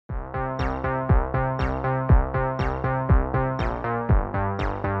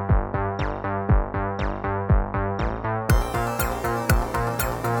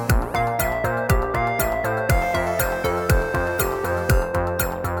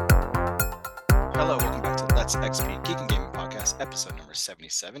It's XP Geek and Gaming Podcast, episode number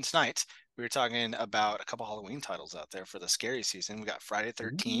 77. Tonight, we were talking about a couple Halloween titles out there for the scary season. We got Friday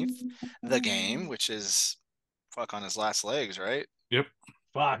 13th, The Game, which is on his last legs, right? Yep.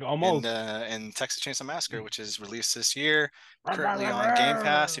 Fuck, almost. And Texas Chainsaw Massacre, which is released this year, currently on Game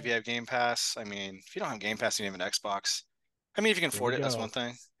Pass. If you have Game Pass, if you don't have Game Pass and you have an Xbox, if you can afford it, that's one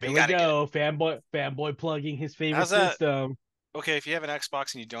thing. But Here we go, fanboy plugging his favorite system. Okay, if you have an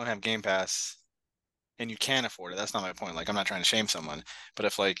Xbox and you don't have Game Pass and you can afford it, that's not my point. I'm not trying to shame someone, but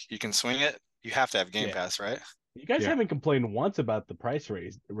if you can swing it, you have to have Game Pass, right? You guys haven't complained once about the price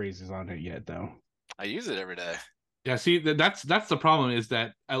raises on it yet, though. I use it every day. Yeah, see, that's the problem, is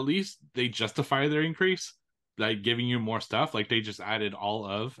that at least they justify their increase, giving you more stuff. They just added all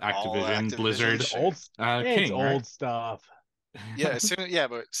of Activision, Blizzard, old, King, it's old stuff. Yeah,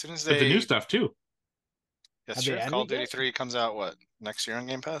 but as soon as they the new stuff too. That's true. Call of Duty 3 comes out next year on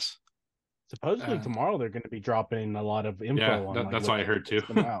Game Pass? Supposedly tomorrow they're going to be dropping a lot of info on that's what I heard too.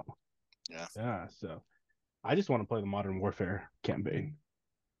 Yeah. So I just want to play the Modern Warfare campaign.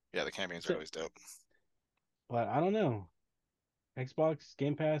 Yeah, the campaigns are always dope. But I don't know. Xbox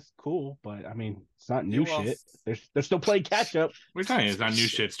Game Pass, cool, but it's not new shit. They're still playing catch up. We're telling you, it's not new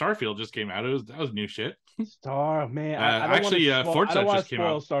shit. Starfield just came out. That was new shit. Man. Forza just came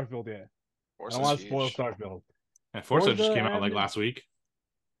out. Starfield yet. I don't want to spoil Starfield. And Forza just came out last week.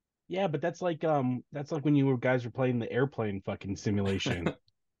 Yeah, but that's like when you guys were playing the airplane fucking simulation.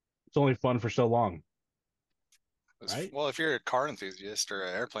 It's only fun for so long. Right? Well, if you're a car enthusiast or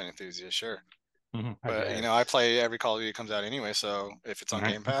an airplane enthusiast, sure. Mm-hmm. But I play every Call of Duty comes out anyway, so if it's on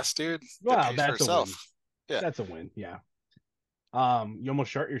Game Pass, dude, well, that's for itself. Yeah, that's a win. Yeah. You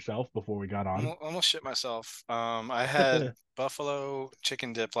almost shot yourself before we got on. Almost shit myself. I had buffalo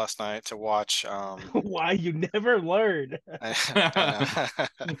chicken dip last night to watch. Why you never learn?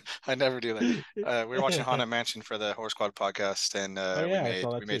 I never do that. We were watching Haunted Mansion for the Horror Squad podcast, and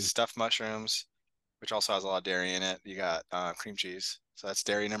we made stuffed mushrooms, which also has a lot of dairy in it. You got cream cheese, so that's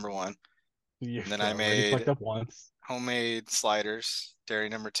dairy number one. And then I made fucked up once. Homemade sliders, dairy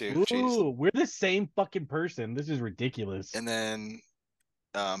number two. Ooh, cheese. We're the same fucking person. This is ridiculous. And then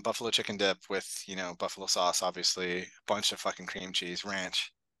buffalo chicken dip with buffalo sauce, obviously, a bunch of fucking cream cheese,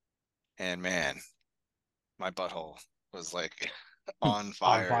 ranch, and man, my butthole was on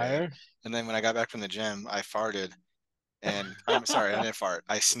fire. On fire. And then when I got back from the gym, I farted. And I'm sorry, I didn't fart.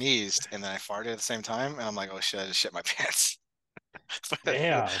 I sneezed and then I farted at the same time, and I'm like, oh shit, I just shit my pants.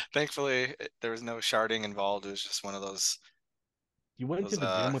 Damn. Thankfully, there was no sharding involved. It was just one of those. You went to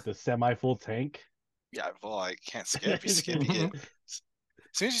the gym with a semi-full tank? Yeah, well, I can't skip. You skip, you get. As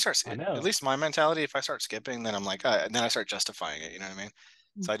soon as you start, at least my mentality, if I start skipping, then I'm like, and then I start justifying it. You know what I mean?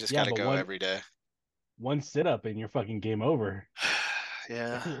 So I just got to go every day. One sit-up and you're fucking game over.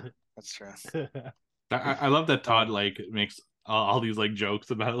 Yeah, that's true. I love that Todd makes all these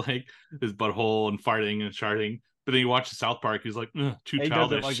jokes about his butthole and farting and sharding. But then you watch South Park, he's like, too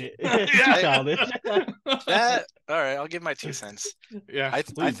childish. Childish. All right, I'll give my 2 cents. Yeah, I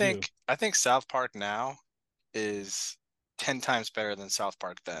think South Park now is 10 times better than South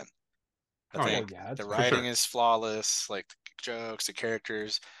Park then. I think the writing is flawless, the jokes, the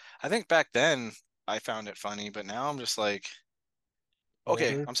characters. I think back then I found it funny, but now I'm just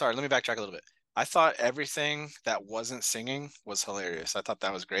okay, I'm sorry, let me backtrack a little bit. I thought everything that wasn't singing was hilarious. I thought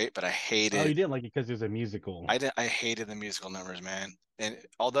that was great, but I hated. Oh, you didn't like it because it was a musical. I hated the musical numbers, man. And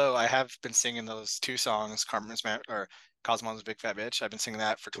although I have been singing those 2 songs, Cosmo's Big Fat Bitch, I've been singing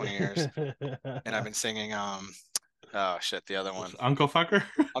that for 20 years, and I've been singing oh shit, the other one, Uncle Fucker.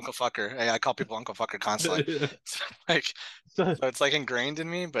 Uncle Fucker. Hey, I call people Uncle Fucker constantly. So it's ingrained in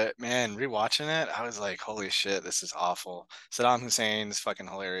me. But man, rewatching it, I was like, holy shit, this is awful. Saddam Hussein is fucking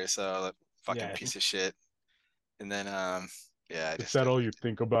hilarious. So fucking piece of shit. And then is that all you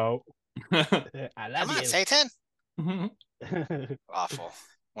think about? I love you, Satan. Awful.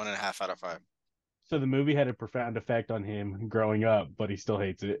 1.5 out of 5. So the movie had a profound effect on him growing up, but he still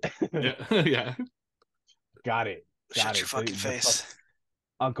hates it. Yeah. Got it. Shut your fucking face,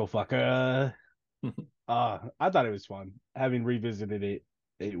 Uncle Fucker. I thought it was fun. Having revisited it,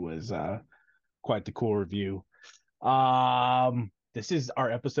 it was quite the cool review. This is our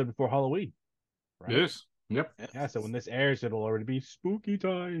episode before Halloween, right? Yes. Yep. Yeah. So when this airs, it'll already be spooky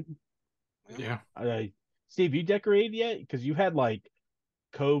time. Yeah. Steve, you decorated yet? Because you had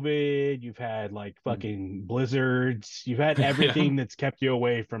COVID, you've had fucking blizzards, you've had everything that's kept you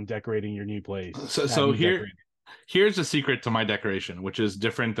away from decorating your new place. So here's the secret to my decoration, which is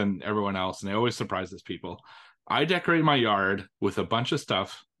different than everyone else, and it always surprises people. I decorate my yard with a bunch of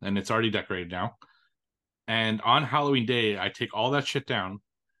stuff, and it's already decorated now. And on Halloween Day, I take all that shit down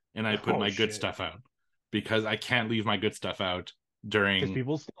and I put my good stuff out. because I can't leave my good stuff out during. Because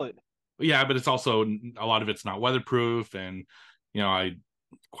people steal it. Yeah, but it's also a lot of it's not weatherproof, and I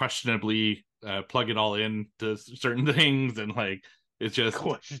questionably plug it all in to certain things, and like it's just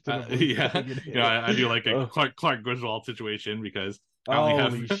yeah, I do like a Clark Griswold situation because I only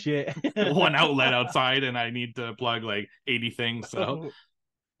Holy have shit. one outlet outside, and I need to plug like 80 things. So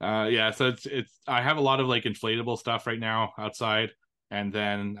yeah, so it's I have a lot of like inflatable stuff right now outside, and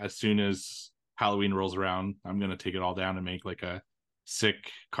then as soon as Halloween rolls around, I'm gonna take it all down and make like a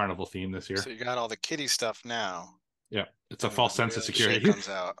sick carnival theme this year. So you got all the kitty stuff now. Yeah, it's a false sense of security. Shit comes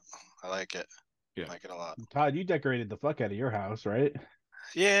out. I like it. Yeah, I like it a lot. Todd, you decorated the fuck out of your house, right?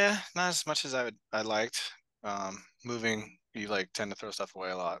 Yeah, not as much as I liked. Moving, you like tend to throw stuff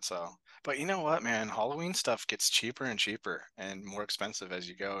away a lot. So, but you know what, man? Halloween stuff gets cheaper and cheaper and more expensive as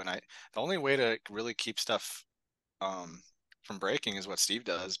you go. And the only way to really keep stuff from breaking is what Steve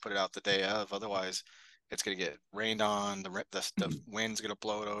does: put it out the day of. Otherwise, it's gonna get rained on. The wind's gonna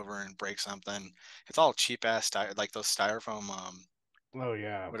blow it over and break something. It's all cheap ass like those styrofoam. Oh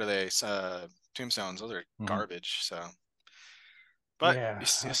yeah. What are they? Tombstones. Those are garbage. So. But yeah, you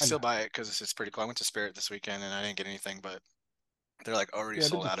still buy it because it's pretty cool. I went to Spirit this weekend and I didn't get anything, but they're like already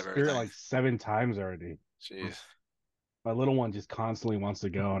sold out of Spirit everything. like 7 times already. Jeez. My little one just constantly wants to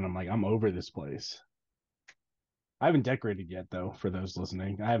go, and I'm like, I'm over this place. I haven't decorated yet, though. For those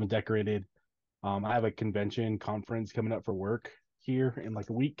listening, I haven't decorated. I have a convention conference coming up for work here in like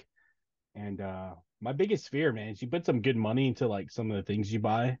a week, and my biggest fear, man, is you put some good money into like some of the things you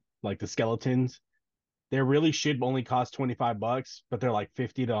buy, like the skeletons. They really should only cost $25, but they're like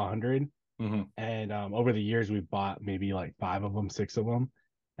 50 to 100. And over the years, we've bought maybe like 5 of them, 6 of them,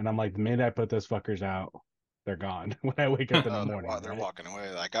 and I'm like, the minute I put those fuckers out, they're gone when I wake up in the morning. They're walking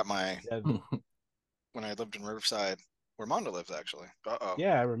away. I got my when I lived in Riverside, where Mondo lives actually.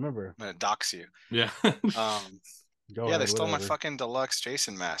 Yeah, I remember. I'm gonna dox you. Yeah. They stole my fucking deluxe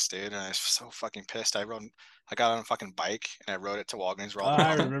Jason mask, dude, and I was so fucking pissed. I got on a fucking bike and I rode it to Walgreens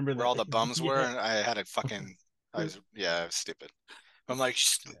where all the bums were, and I had a fucking I was stupid. I'm like,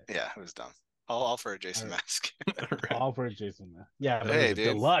 yeah, it was dumb. All for a Jason mask. All for a Jason mask. Yeah, but hey,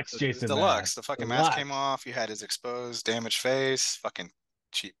 dude, deluxe Jason deluxe. mask. The fucking mask came off. You had his exposed, damaged face. Fucking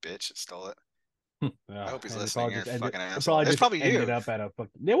cheap bitch that stole it. I hope he's listening. You're fucking asshole. It's probably you. Ended up at a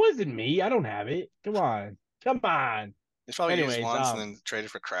fucking. It wasn't me. I don't have it. Come on. It's probably used once and then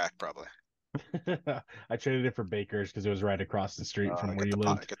traded for crack, probably. I traded it for Baker's because it was right across the street from where you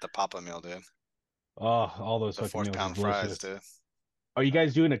live. Get the Papa meal, dude. Oh, all those fucking meals are delicious. Fries, dude. Are you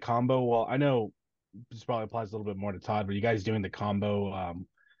guys doing a combo? Well, I know this probably applies a little bit more to Todd, but are you guys doing the combo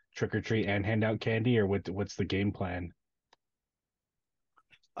trick or treat and hand out candy, or what's the game plan?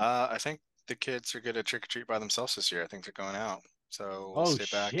 I think the kids are gonna trick or treat by themselves this year. I think they're going out, so we'll stay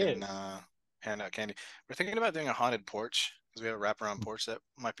back and hand out candy. We're thinking about doing a haunted porch because we have a wraparound porch that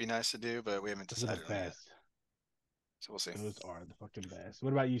might be nice to do, but we haven't decided on it yet. So we'll see. Those are the fucking best.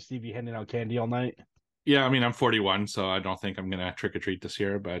 What about you, Steve? You handing out candy all night? Yeah, I mean, I'm 41, so I don't think I'm gonna trick or treat this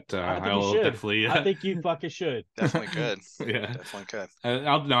year, but I'll definitely. I think you fucking should. Definitely could. Yeah, definitely could.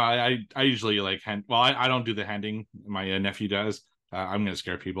 I usually like hand. Well, I don't do the handing. My nephew does. I'm gonna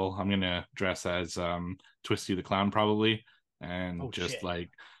scare people. I'm gonna dress as Twisty the Clown probably, and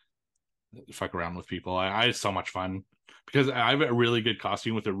like fuck around with people. I had so much fun because I have a really good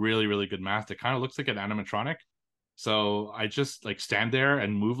costume with a really, really good mask. It kind of looks like an animatronic. So I just like stand there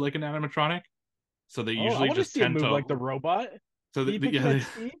and move like an animatronic. So they usually just tend to like the robot. So they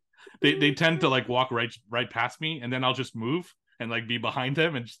tend to like walk right past me, and then I'll just move and like be behind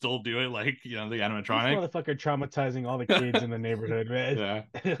them and still do it like the animatronic. This motherfucker traumatizing all the kids in the neighborhood, man. Yeah,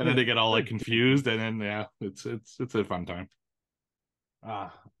 and then they get all like confused, and then it's a fun time.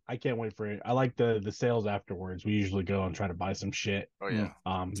 I can't wait for it. I like the sales afterwards. We usually go and try to buy some shit. Oh yeah.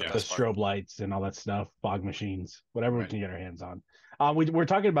 The strobe lights and all that stuff, fog machines, whatever we can get our hands on. We're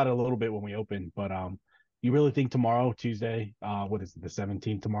talking about it a little bit when we open, but you really think tomorrow, Tuesday, what is it, the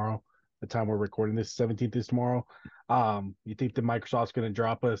 17th tomorrow? The time we're recording this, 17th is tomorrow. You think that Microsoft's gonna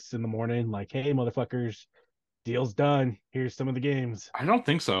drop us in the morning, like, hey motherfuckers, deal's done. Here's some of the games. I don't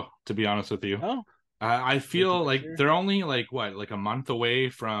think so, to be honest with you. No. I feel like they're only like a month away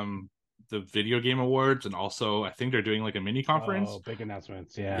from the video game awards, and also I think they're doing like a mini conference. Oh, big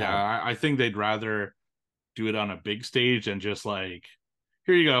announcements. Yeah. Yeah, I think they'd rather do it on a big stage and just like,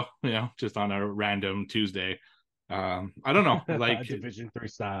 here you go, just on a random Tuesday. I don't know, like Division 3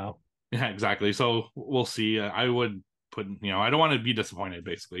 style. Yeah, exactly. So we'll see. I would put, I don't want to be disappointed,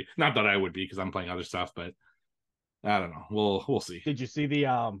 basically. Not that I would be because I'm playing other stuff, but I don't know. We'll see. Did you see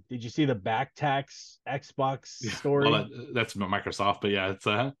the back tax Xbox Yeah, story? well, that's Microsoft, but yeah, it's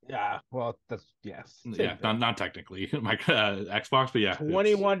Yeah, well, that's yes, yeah, not technically my Xbox, but yeah, it's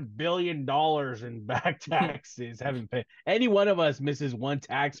 $21 billion in back taxes haven't paid. Any one of us misses one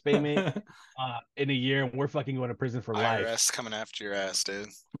tax payment in a year, and we're fucking going to prison for life. IRS coming after your ass, dude.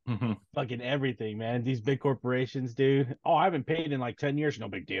 Fucking everything, man. These big corporations, dude. Oh, I haven't paid in like 10 years. No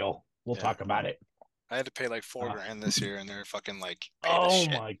big deal. We'll talk about it. I had to pay like $4,000 this year, and they're fucking like, pay this Oh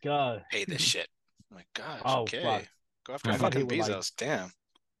shit. my god. Pay this shit. I'm like, gosh, Oh okay. fuck. Go after I got fucking hit with like Bezos. Damn.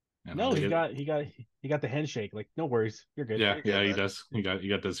 no, he got the handshake. Like, no worries, you're good. Yeah, You're yeah, good, he bud. does. You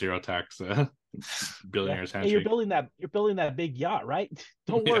got the zero tax Yeah. billionaire's Hey, you're handshake. building that big yacht, right?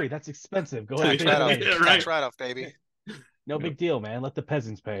 Don't Yeah. worry, that's expensive. Go ahead and Tax pay write that off. later. Yeah, Tax right. write off, baby. No big deal, man. Let the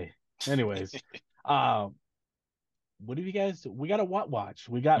peasants pay. Anyways, um, what have you guys? We got a what watch.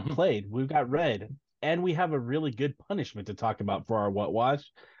 We got Mhm. played. We've got read, and we have a really good punishment to talk about for our what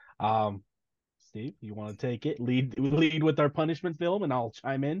watch. Um, Steve, you want to take it? Lead with our punishment film, and I'll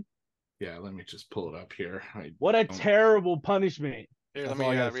chime in. Yeah, let me just pull it up here. What a terrible punishment! Here, let That's me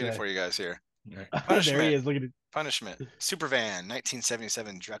all I gotta read it say. for you guys here. Right. There he Punishment. is. Look at it. Punishment. Supervan,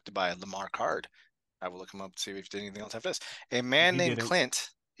 1977, directed by Lamar Card. I will look him up to see if he did anything else after this. A man He named didn't. Clint.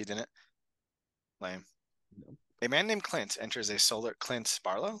 He didn't. Lame. A man named Clint enters a solar. Clint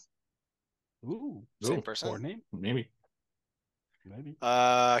Barlow? Ooh, Same person? Court name? Maybe. Maybe.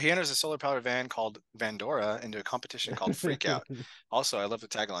 He enters a solar powered van called Vandora into a competition called Freakout. Also, I love the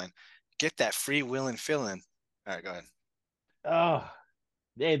tagline. Get that free will and feeling. All right, go ahead. Oh,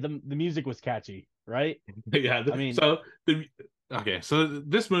 hey, the music was catchy, right? Yeah. I mean, So okay, so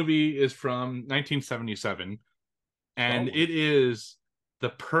this movie is from 1977, and oh, it is the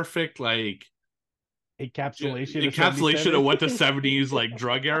perfect like encapsulation of encapsulation of 77. what the 70s like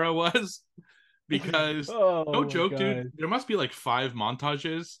drug era was. Because no Oh my joke, dude, god. there must be like 5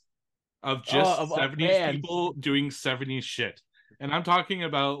 montages of Oh, just of 70s bands. people doing 70s shit. And I'm talking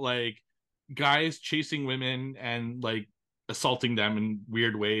about like guys chasing women and like assaulting them in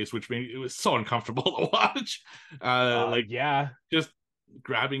weird ways, which made it was so uncomfortable to watch. Like Yeah. just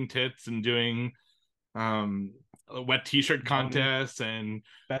grabbing tits and doing wet t-shirt Boning. contests and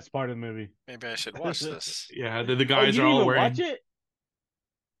Best part of the movie. Maybe I should watch this. yeah, the Oh, guys you are didn't all even watch wearing it?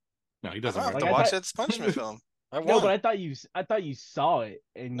 no, he I don't doesn't have wear Like to I watch thought it. It's punishment film. I no, but won. I thought you saw it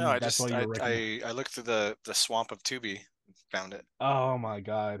No, I and that's why just you were recommending. I looked through the swamp of Tubi, found it. Oh my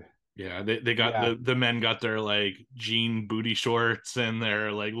god. yeah, they got Yeah. the men got their like jean booty shorts and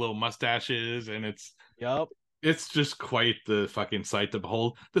their like little mustaches, and Yep. it's just quite the fucking sight to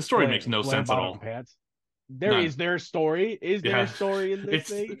behold. The story makes no Flare sense at bottom all. pants. None. There a story? Is there a Yeah, story in this it's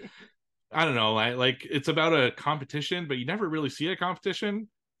thing? I don't know. Like it's about a competition, but you never really see a competition.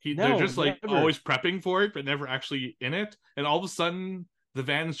 They're No, just like never. always prepping for it, but never actually in it. And all of a sudden, the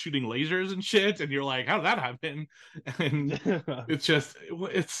van's shooting lasers and shit, and you're like, how did that happen? And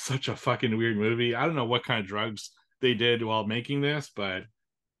it's such a fucking weird movie. I don't know what kind of drugs they did while making this, but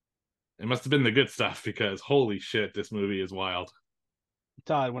it must have been the good stuff because holy shit, this movie is wild.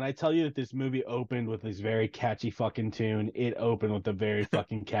 Todd, when I tell you that this movie opened with this very catchy fucking tune, it opened with a very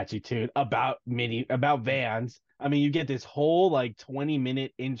fucking catchy tune about vans. I mean, you get this whole like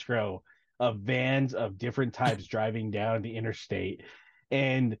 20-minute intro of vans of different types driving down the interstate.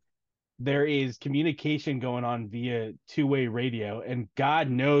 And there is communication going on via two-way radio, and God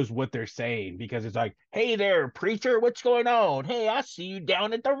knows what they're saying because it's like, "Hey there, preacher, what's going on? Hey, I see you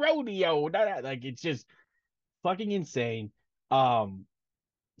down at the rodeo." Like it's just fucking insane. Um,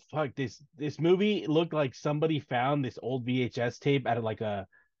 fuck this movie looked like somebody found this old VHS tape at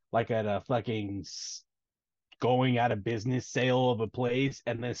at a fucking going out of business sale of a place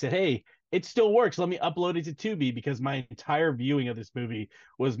and then said, "Hey, it still works. Let me upload it to Tubi," because my entire viewing of this movie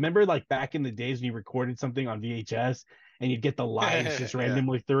was remember like back in the days when you recorded something on VHS and you'd get the lines just Yeah.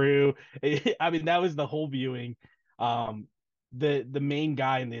 randomly through. I mean, that was the whole viewing. Um, the main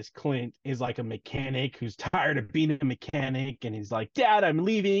guy in this Clint is like a mechanic who's tired of being a mechanic and he's like, "Dad, I'm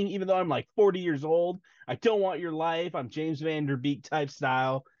leaving even though I'm like 40 years old. I don't want your life. I'm James Van Der Beek type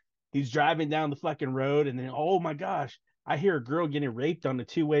style." He's driving down the fucking road and then, oh my gosh, I hear a girl getting raped on the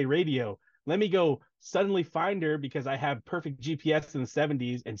two-way radio. Let me go suddenly find her because I have perfect GPS in the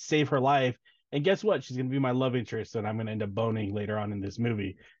 70s and save her life. And guess what? She's going to be my love interest and I'm going to end up boning later on in this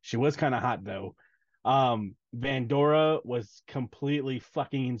movie. She was kind of hot though. Vandora was completely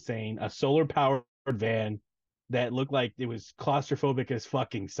fucking insane. A solar powered van that looked like it was claustrophobic as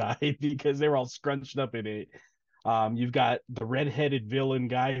fucking side because they were all scrunched up in it. You've got the redheaded villain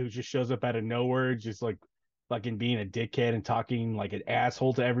guy who just shows up out of nowhere, just like fucking being a dickhead and talking like an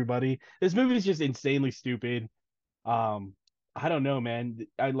asshole to everybody. This movie is just insanely stupid. I don't know, man.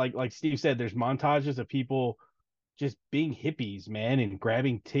 I like Steve said, there's montages of people just being hippies, man, and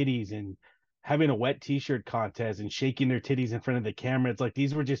grabbing titties and having a wet t-shirt contest and shaking their titties in front of the camera. It's like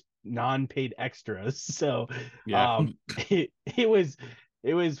these were just non-paid extras. So Yeah. it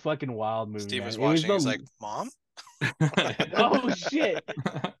was fucking wild movie, Steve was man. It was watching. He's the like, "Mom." oh shit.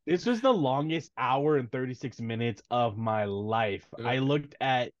 This was the longest hour and 36 minutes of my life. I looked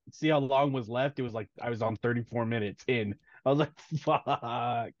at see how long was left. It was like I was on 34 minutes in. I was like,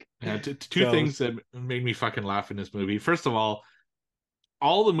 fuck. Yeah, two So things that made me fucking laugh in this movie. First of all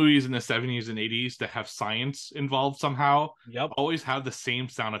the movies in the 70s and 80s that have science involved somehow yep. always have the same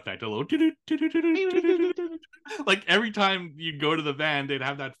sound effect. A little like every time you go to the van, they'd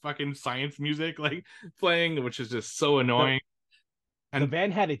have that fucking science music like playing, which is just so The, annoying. the And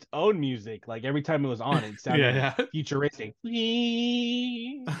van had its own music. Like every time it was on, it sounded yeah, futuristic.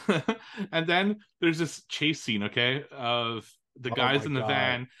 yeah. And then there's this chase scene, okay, of the Oh guys my in the god.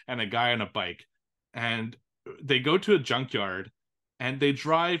 van and a guy on a bike. And they go to a junkyard and they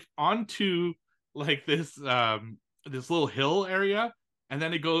drive onto like this little hill area, and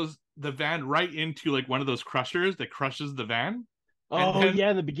then it goes the van right into like one of those crushers that crushes the van, and Oh then yeah,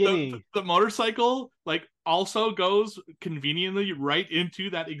 in the beginning. the motorcycle like also goes conveniently right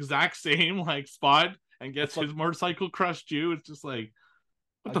into that exact same like spot and A gets fuck his motorcycle crushed too. It's just like,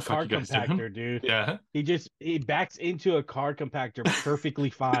 what a the fuck car you guys doing? compactor, dude. Yeah. He backs into a car compactor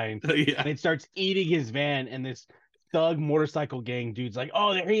perfectly fine, Yeah. and it starts eating his van. And this thug motorcycle gang dude's like,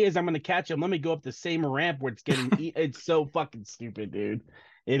 "Oh, there he is! I'm gonna catch him. Let me go up the same ramp where it's getting eat." It's so fucking stupid, dude.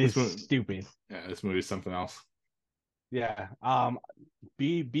 It This is movie, stupid. yeah, this movie's something else. Yeah.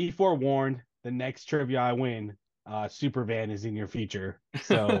 Be forewarned. The next trivia I win, Supervan is in your future.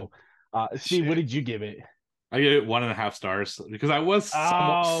 So, Steve, what Shit. did you give it? I gave it 1.5 stars because I was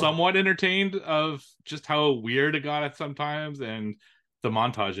Oh, somewhat entertained of just how weird it got at sometimes, and the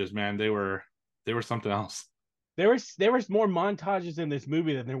montages, man, they were something else. there was more montages in this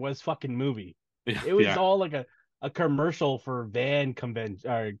movie than there was fucking movie. Yeah, It was yeah. all like a commercial for van convention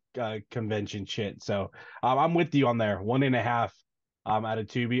or convention shit. So I'm with you on there. 1.5 out of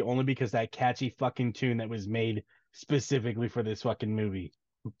Tubi, only because that catchy fucking tune that was made specifically for this fucking movie.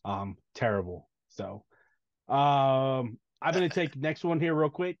 Terrible. So I'm gonna take next one here real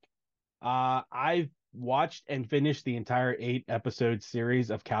quick. I've watched and finished the entire 8 episode series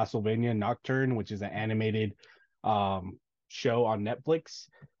of Castlevania Nocturne, which is an animated um, show on Netflix.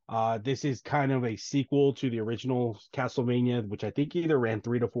 This is kind of a sequel to the original Castlevania, which I think either ran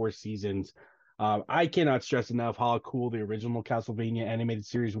 3 to 4 seasons. I cannot stress enough how cool the original Castlevania animated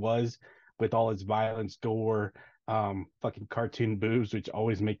series was, with all its violence, gore, fucking cartoon boobs, which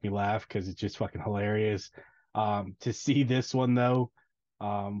always make me laugh because it's just fucking hilarious. To see this one though,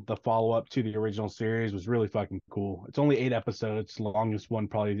 the follow up to the original series was really fucking cool. It's only 8 episodes, the longest one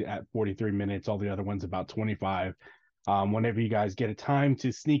probably at 43 minutes. All the other ones about 25. Whenever you guys get a time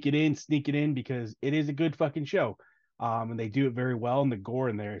to sneak it in because it is a good fucking show. And they do it very well, and the gore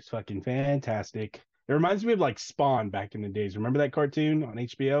in there is fucking fantastic. It reminds me of like Spawn back in the days. Remember that cartoon on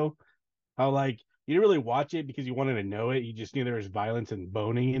HBO? How like you didn't really watch it because you wanted to know it. You just knew there was violence and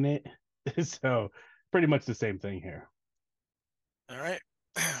boning in it. So pretty much the same thing here. All right.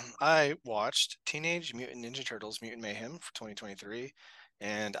 I watched Teenage Mutant Ninja Turtles Mutant Mayhem for 2023,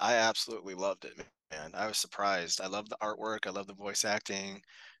 and I absolutely loved it, man. I was surprised. I love the artwork. I love the voice acting.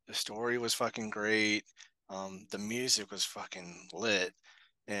 The story was fucking great. The music was fucking lit.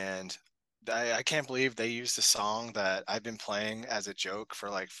 And I can't believe they used a song that I've been playing as a joke for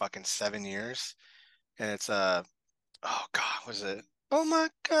like fucking 7 years. And it's, oh God, was it? Oh my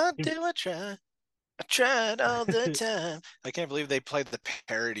God, do I try? I tried all the time. I can't believe they played the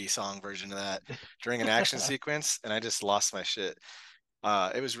parody song version of that during an action sequence, and I just lost my shit.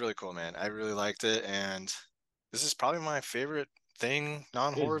 It was really cool, man. I really liked it, and this is probably my favorite thing It was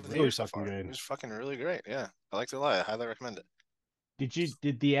non-horror of the really year so fucking far. It good. was fucking really great. Yeah, I liked it a lot. I highly recommend it.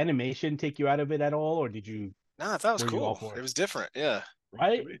 Did the animation take you out of it at all, or did you No, I thought it was were you all cool. for It it? was different. Yeah,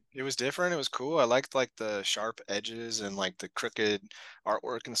 Right? it was different. It was cool. I liked like the sharp edges and like the crooked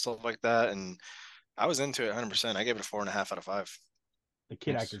artwork and stuff like that, and I was into it 100%. I gave it a 4.5 out of 5. The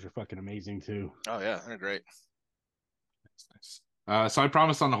kid Nice. actors are fucking amazing too. Oh yeah, they're great. Nice. So I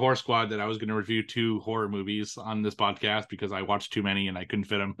promised on the Horror Squad that I was going to review 2 horror movies on this podcast because I watched too many and I couldn't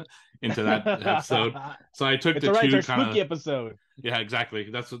fit them into that episode. So I took It's the all right. It's two our kind spooky of, episode. yeah, exactly.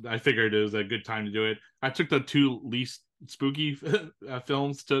 That's what I figured it was a good time to do it. I took the 2 least spooky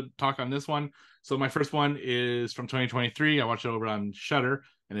films to talk on this one. So my first one is from 2023. I watched it over on Shudder,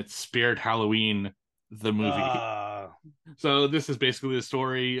 and it's Spirit Halloween the movie. So this is basically the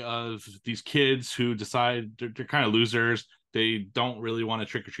story of these kids who decide they're kind of losers. They don't really want to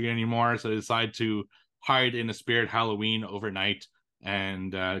trick or treat anymore, so they decide to hide in a spirit Halloween overnight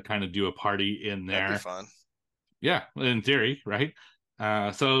and kind of do a party in there. That'd be fun. Yeah, in theory, right?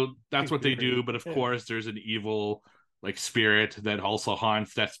 So that's what they do. But of course, there's an evil like spirit that also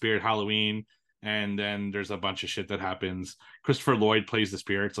haunts that spirit Halloween. And then there's a bunch of shit that happens. Christopher Lloyd plays the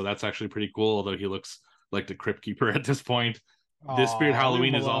spirit, so that's actually pretty cool, although he looks like the Crypt Keeper at this point. This Spirit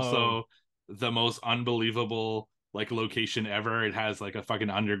Halloween is also the most unbelievable like location ever. It has like a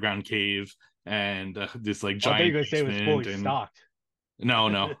fucking underground cave and this like giant. I thought you were gonna say it was fully stocked. No,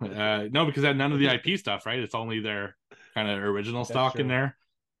 no, because that none of the IP stuff, right? It's only their kind of original stock in there.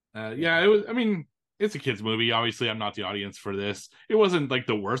 Yeah, it was. I mean, it's a kids movie. Obviously, I'm not the audience for this. It wasn't like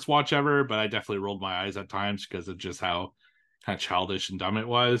the worst watch ever, but I definitely rolled my eyes at times because of just how kind of childish and dumb it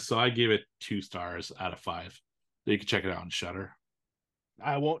was. So I gave it 2 stars out of 5. You can check it out on Shudder.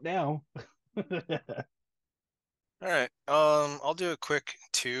 I won't now. All right. I'll do a quick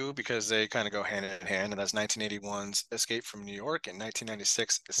 2 because they kind of go hand in hand, and that's 1981's Escape from New York and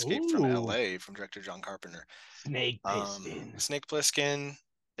 1996 Escape from LA from director John Carpenter. Snake Plissken. Snake Plissken.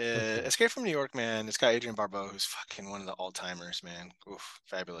 Escape from New York, man. It's got Adrian Barbeau, who's fucking one of the all-timers, man. Oof,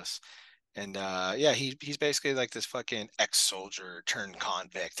 fabulous. And yeah, he's basically like this fucking ex-soldier turned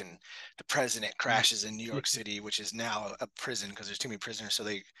convict, and the president crashes in New York City, which is now a prison because there's too many prisoners, so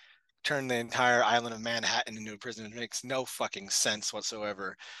they turn the entire island of Manhattan into a prison. It makes no fucking sense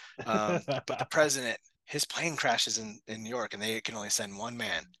whatsoever. But the president, his plane crashes in New York, and they can only send one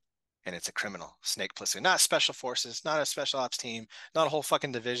man, and it's a criminal, Snake Plissken. Not special forces, not a special ops team, not a whole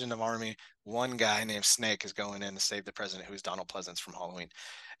fucking division of army. One guy named Snake is going in to save the president, who's Donald Pleasance from Halloween.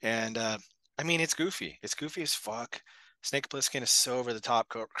 And I mean, it's goofy. It's goofy as fuck. Snake Plissken is so over the top.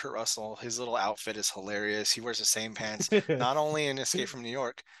 Kurt Russell, his little outfit is hilarious. He wears the same pants, not only in Escape from New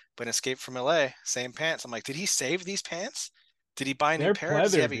York, but in Escape from LA, same pants. I'm like, did he save these pants? Did he buy a new pair?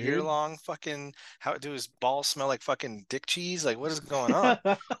 Does he have a year-long fucking, how do his balls smell like fucking dick cheese? Like, what is going on?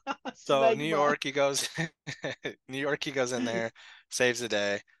 So New York, he goes, New York, he goes in there, saves the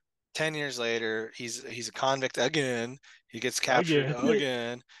day. 10 years later, he's a convict again. He gets captured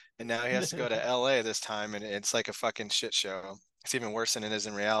again. And now he has to go to LA this time, and it's like a fucking shit show. It's even worse than it is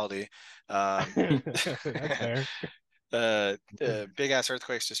in reality. That's fair. Big ass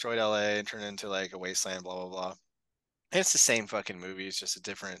earthquakes destroyed LA and turned it into like a wasteland, blah blah blah. And it's the same fucking movie. It's just a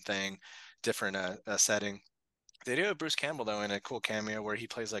different thing, different setting. They do have Bruce Campbell though in a cool cameo where he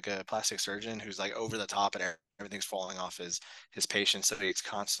plays like a plastic surgeon who's like over the top and everything's falling off his patients, so he's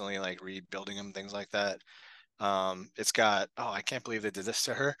constantly like rebuilding them, things like that. It's got, I can't believe they did this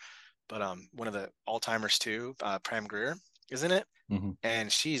to her, but one of the all-timers too, Pam Grier is in it,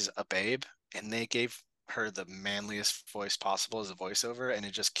 and she's a babe, and they gave her the manliest voice possible as a voiceover, and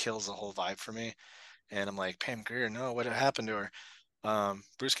it just kills the whole vibe for me. And I'm like, Pam Grier, no, what happened to her?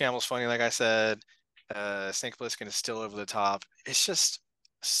 Bruce Campbell's funny, like I said. Snake Plissken is still over the top. It's just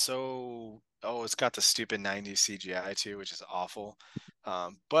so, it's got the stupid 90s CGI too, which is awful.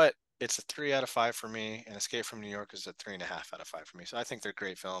 But it's a 3 out of 5 for me, and Escape from New York is a 3.5 out of 5 for me. So I think they're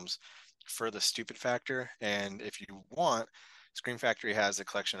great films for the stupid factor. And if you want, Scream Factory has a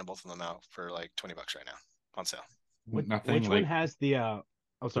collection of both of them out for like $20 right now on sale. Which one has the?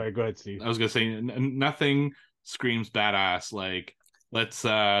 Oh, sorry. Go ahead, Steve. I was gonna say nothing screams badass like let's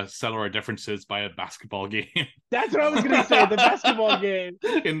settle our differences by a basketball game. That's what I was gonna say. The basketball game.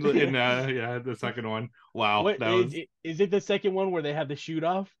 The second one. Wow. Is it the second one where they have the shoot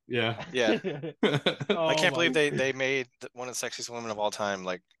off? Yeah. I can't believe they made one of the sexiest women of all time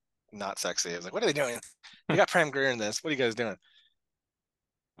like not sexy. I was like, what are they doing? You got Pam Grier in this. What are you guys doing?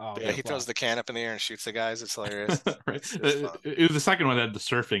 He throws the can up in the air and shoots the guys. It's hilarious. It's fun. It was the second one that had the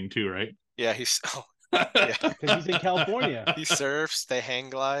surfing too, right? Yeah, because he's in California. He surfs. They hang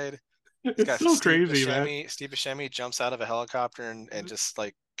glide. It's so crazy, man. Steve Buscemi jumps out of a helicopter and just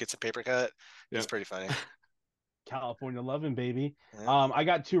like gets a paper cut. It's pretty funny. California loving, baby. Yeah. I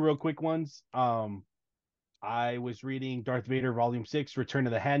got 2 real quick ones. I was reading Darth Vader Volume 6, Return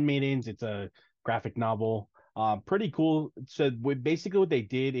of the Handmaidens. It's a graphic novel. Pretty cool. So basically what they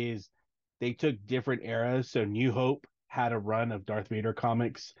did is they took different eras. So New Hope had a run of Darth Vader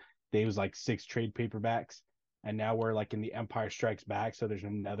comics. They was like 6 trade paperbacks. And now we're like in the Empire Strikes Back. So there's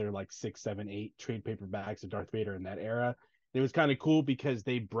another like 6, 7, 8 trade paperbacks of Darth Vader in that era. It was kind of cool because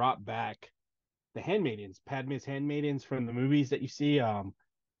they brought back the handmaidens, Padme's handmaidens from the movies that you see.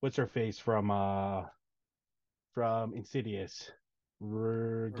 What's her face from Insidious?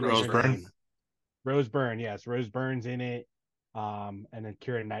 Rose Byrne. Rose Byrne, yes. Rose Byrne's in it. And then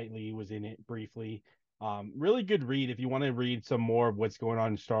Keira Knightley was in it briefly. Really good read if you want to read some more of what's going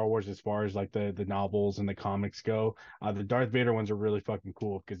on in Star Wars as far as like the novels and the comics go. The Darth Vader ones are really fucking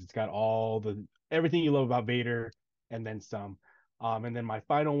cool because it's got all the everything you love about Vader and then some. And then my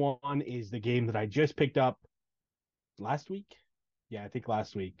final one is the game that I just picked up last week. Yeah, I think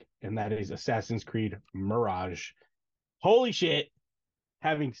last week, and that is Assassin's Creed Mirage. Holy shit,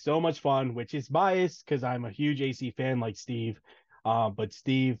 having so much fun, which is biased because I'm a huge AC fan like Steve. But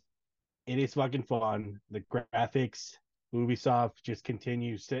Steve, it is fucking fun. The graphics, Ubisoft just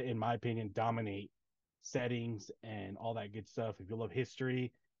continues to, in my opinion, dominate settings and all that good stuff. If you love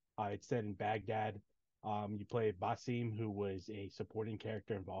history, it's set in Baghdad. You play Basim, who was a supporting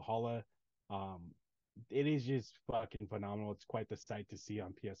character in Valhalla. Um, it is just fucking phenomenal. It's quite the sight to see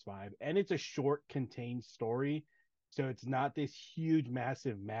on PS5, and it's a short, contained story, so it's not this huge,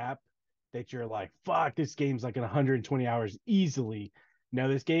 massive map that you're like, "Fuck, this game's like 120 hours easily." Now,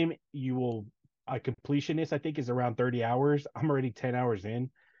 this game, you will a completionist, I think, is around 30 hours. I'm already 10 hours in.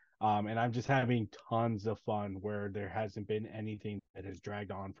 And I'm just having tons of fun where there hasn't been anything that has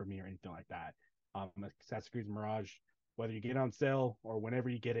dragged on for me or anything like that. Assassin's Creed Mirage, whether you get it on sale or whenever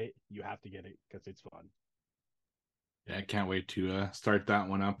you get it, you have to get it because it's fun. Yeah, I can't wait to start that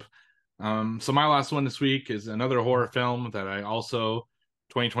one up. So my last one this week is another horror film that I also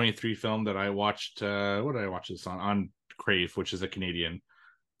 2023 film that I watched. What did I watch this on Crave, which is a Canadian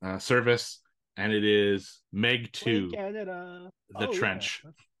service, and it is Meg 2, Canada. The Oh yeah. Trench.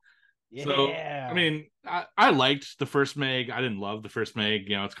 So, I Yeah. mean, I liked the first Meg. I didn't love the first Meg.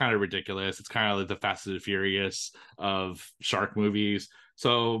 You know, it's kind of ridiculous. It's kind of like the Fast and the Furious of shark movies.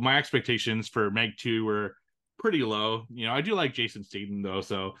 So my expectations for Meg 2 were pretty low. You know, I do like Jason Statham though,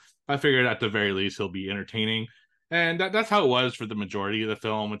 so I figured at the very least he'll be entertaining. And that's how it was for the majority of the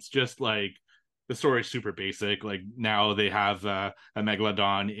film. It's just like the story's super basic. Like now they have a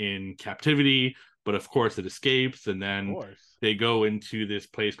megalodon in captivity, but of course it escapes, and then they go into this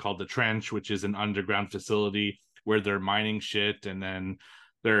place called the Trench, which is an underground facility where they're mining shit, and then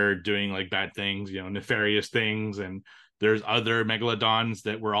they're doing like bad things, you know, nefarious things. And there's other megalodons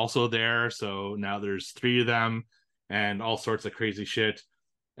that were also there, so now there's 3 of them, and all sorts of crazy shit.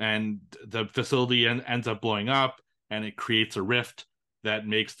 And the facility ends up blowing up, and it creates a rift that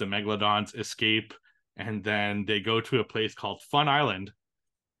makes the megalodons escape. And then they go to a place called Fun Island,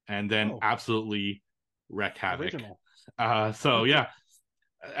 and then absolutely wreck havoc. Original. So yeah,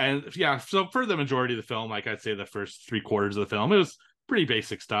 and yeah, so for the majority of the film, like I'd say the first 3/4 of the film, it was pretty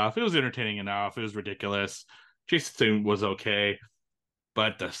basic stuff. It was entertaining enough. It was ridiculous. Jason Statham was okay,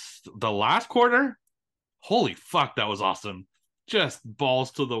 but the last quarter, holy fuck, that was awesome! Just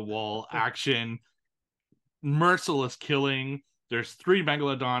balls to the wall action, merciless killing. There's 3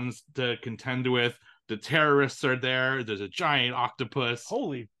 megalodons to contend with. The terrorists are there. There's a giant octopus.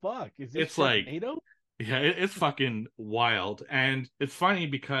 Holy fuck! Is this it's like Sharknado? Yeah, it's fucking wild. And it's funny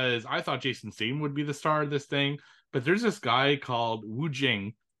because I thought Jason Statham would be the star of this thing, but there's this guy called Wu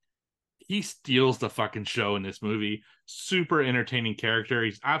Jing. He steals the fucking show in this movie. Super entertaining character.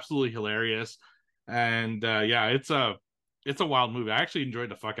 He's absolutely hilarious. And yeah, it's a wild movie. I actually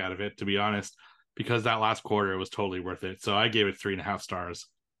enjoyed the fuck out of it, to be honest, because that last quarter was totally worth it. So I gave it 3.5 stars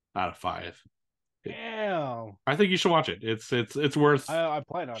out of 5. Damn. I think you should watch it. It's worth I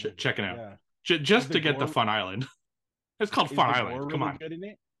plan on checking out. Yeah. Just to get the Fun Island. It's called Fun Island. Come on. Good in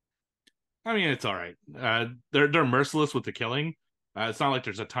it? I mean, it's all right. They're merciless with the killing. It's not like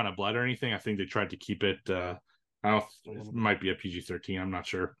there's a ton of blood or anything. I think they tried to keep it. I don't. It might be a PG-13. I'm not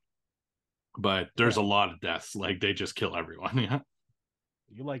sure, but there's a lot of deaths. Like they just kill everyone. Yeah.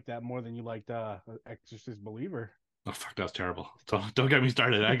 You like that more than you liked Exorcist Believer. Oh fuck, that was terrible. Don't get me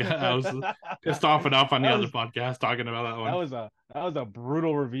started. I was pissed off enough on the other podcast talking about that one. That was a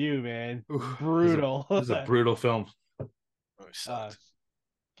brutal review, man. Brutal. It was a brutal film.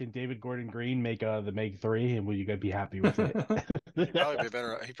 Can David Gordon Green make the Meg 3, and will you guys be happy with it? He'd probably be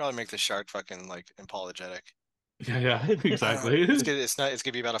better. He'd probably make the shark fucking like apologetic. Yeah, exactly. It's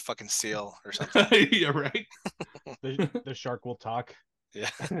gonna be about a fucking seal or something. Yeah, right. The shark will talk. Yeah.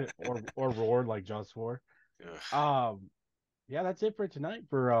 or roar like Jaws 4. Yeah, that's it for tonight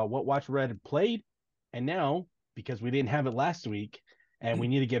for what Watch Read and Played. And now, because we didn't have it last week, and we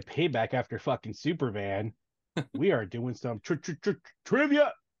need to get payback after fucking Supervan, we are doing some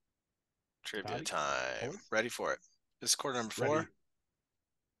trivia. Trivia time. Ready for it. This is quarter number 4.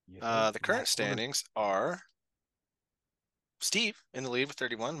 Yes, the current standings are Steve in the lead with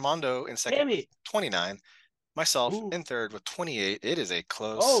 31, Mondo in second with 29, myself in third with 28. It is a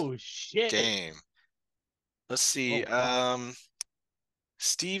close game. Let's see.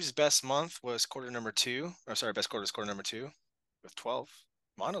 Steve's best month was quarter number 2. I'm sorry, best quarter was quarter number 2 with 12.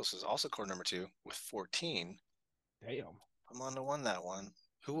 Monos is also core number 2 with 14. Damn. Armando won that one.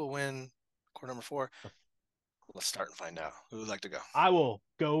 Who will win core number 4? Let's start and find out. Who would like to go? I will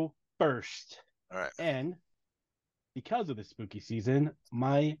go first. All right. And because of the spooky season,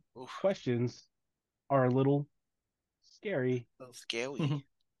 my questions are a little scary. A little scary.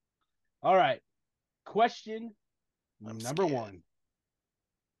 All right. Question number 1.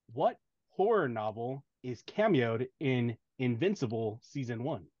 What horror novel is cameoed in Invincible Season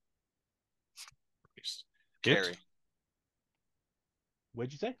 1? Carrie.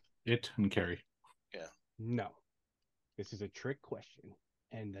 What'd you say? It and Carrie. Yeah. No. This is a trick question.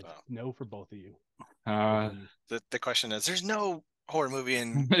 And that's no for both of you. The question is, there's no horror movie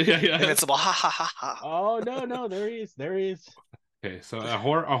in yeah. Invincible. Ha ha ha ha. Oh no, there is. Okay, so a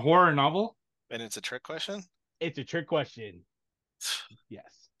horror novel? And it's a trick question? It's a trick question.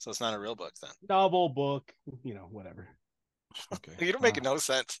 Yes. So it's not a real book then. Novel, book, whatever. Okay. You don't make no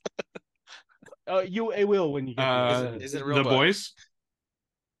sense. It will when you get to is it a real The book? Boys?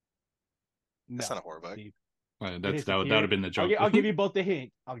 That's not a horror book. That would have been the joke. I'll give you both the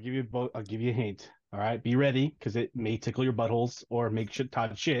hint. I'll give you a hint. All right, be ready because it may tickle your buttholes or make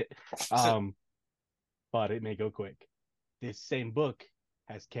Todd shit. But it may go quick. This same book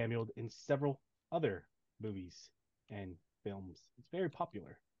has cameoed in several other movies and films. It's very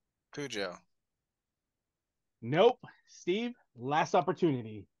popular. Cujo. Nope. Steve, last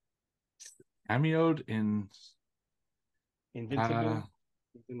opportunity. Cameoed in Invincible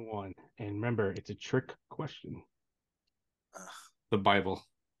Season 1. And remember, it's a trick question. The Bible.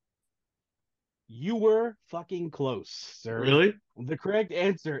 You were fucking close, sir. Really? The correct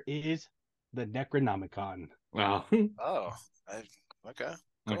answer is the Necronomicon. Wow. Oh, okay.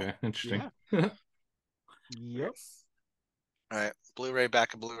 Cool. Okay, interesting. Yeah. Yep. All right, Blu-ray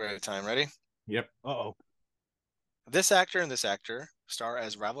back of Blu-ray time. Ready? Yep. Uh-oh. This actor and this actor star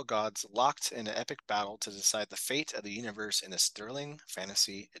as rival gods locked in an epic battle to decide the fate of the universe in a thrilling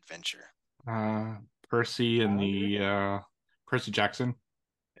fantasy adventure. Percy and Percy Jackson.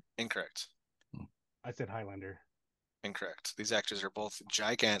 Incorrect. I said Highlander. Incorrect. These actors are both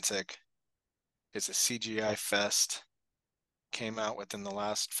gigantic. It's a CGI fest. Came out within the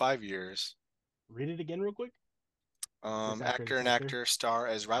last 5 years. Read it again real quick. Actor and actor star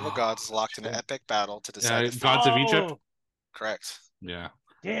as rival gods locked in an epic battle to decide the fate. Gods of Egypt. Correct. Yeah.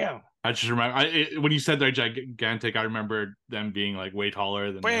 Damn. I just remember when you said they're gigantic. I remember them being like way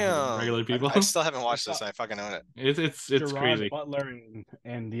taller than regular people. I still haven't watched this. I fucking own it. It's Gerard crazy. Butler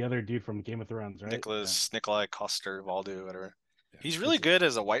and the other dude from Game of Thrones, right? Nikolai Coster-Waldau, whatever. Yeah. He's really good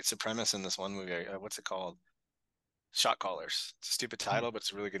as a white supremacist in this one movie. What's it called? Shot Callers. It's a stupid title, but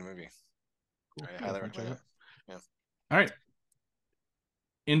it's a really good movie. Cool. I highly recommend it. Yeah. All right.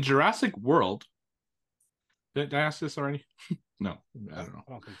 In Jurassic World, did I ask this already? No, I don't know.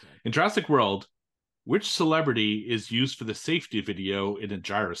 I don't think so. In Jurassic World, which celebrity is used for the safety video in a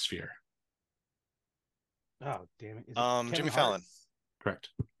gyrosphere? Oh, damn it. Is it Jimmy Fallon. Correct.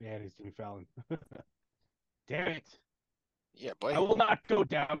 Yeah, it is Jimmy Fallon. Damn it. Yeah, boy. I will not go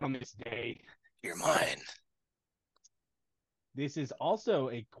down on this day. You're mine. This is also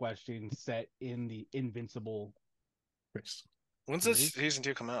a question set in the Invincible. When's this season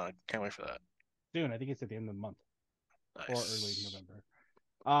 2 come out? I can't wait for that. Soon. I think it's at the end of the month. Nice. Or early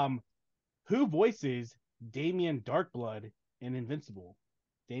November. Who voices Damien Darkblood in Invincible?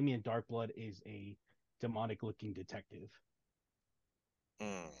 Damien Darkblood is a demonic-looking detective.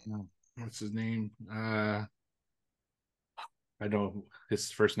 What's his name? I know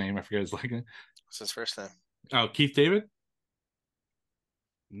his first name. I forget his last name. What's his first name? Oh, Keith David?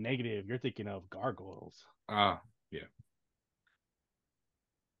 Negative. You're thinking of Gargoyles. Yeah.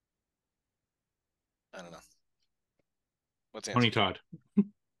 I don't know. What's the Tony answer? Todd.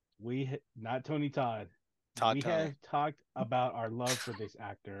 Not Tony Todd. We have talked about our love for this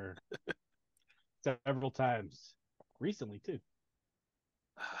actor several times recently too.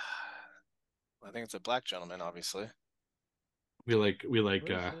 I think it's a black gentleman, obviously. We like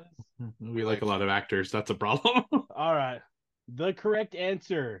a lot of actors. That's a problem. All right. The correct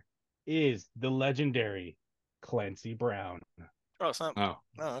answer is the legendary Clancy Brown. Oh, it's not. Oh,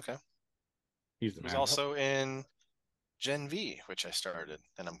 okay. He's the man. He's also in Gen V, which I started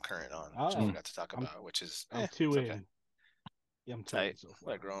and I'm current on, which I forgot to talk about, which is I'm two in. Okay. Yeah, I'm tight. So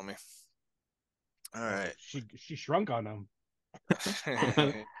let it grow on me. All right. She shrunk on him.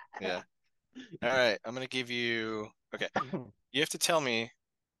 Yeah. All right. I'm gonna give you. Okay. You have to tell me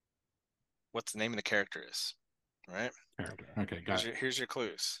what the name of the character is. All right. Okay. Got it. Here's your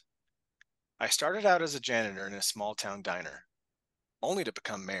clues. I started out as a janitor in a small town diner, only to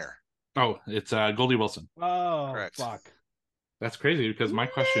become mayor. Oh, it's Goldie Wilson. Oh, correct. Fuck. That's crazy because my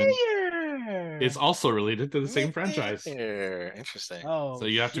question is also related to the same franchise. Interesting. So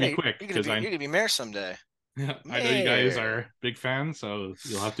you have to be quick because you're gonna be mayor someday. I know you guys are big fans, so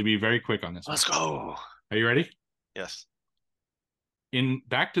you'll have to be very quick on this. Let's go. Are you ready? Yes. In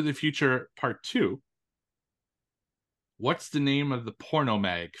Back to the Future Part 2, what's the name of the porno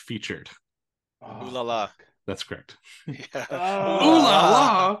mag featured? Ooh la la. That's correct. Yeah. Ooh la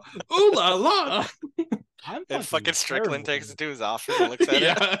la. Ooh la la. And fucking Strickland takes it to his office and looks at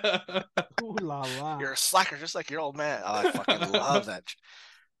it. Ooh la la. You're a slacker just like your old man. Oh, I fucking love that.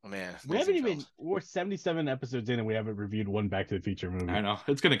 Oh, man. We haven't even, we're 77 episodes in and we haven't reviewed one Back to the Future movie. I know.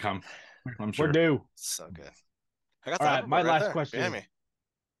 It's going to come. I'm sure. We're due. So good. I got all right, my last question. Behind me.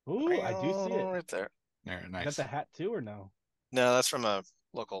 Ooh, I do see it. Right there. There, nice. Is that the hat too or no? No, that's from a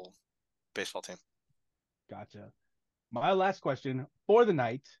local baseball team. Gotcha. My last question for the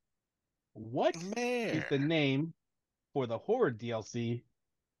night. What is the name for the horror DLC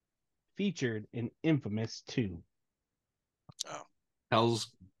featured in Infamous 2? Oh.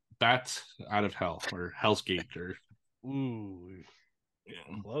 Hell's Bats Out of Hell or Hell's Gate or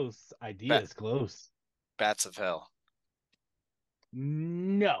Close. Ideas close. Bats of Hell.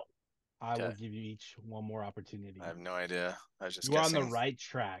 No. I will give you each one more opportunity. I have no idea. I was just You're on the right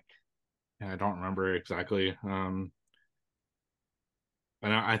track. Yeah, I don't remember exactly. And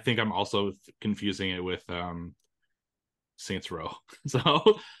I think I'm also confusing it with Saints Row.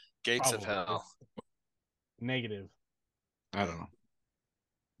 So Gates of Hell. Negative. I don't know.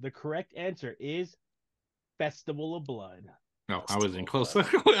 The correct answer is Festival of Blood. No, I wasn't close.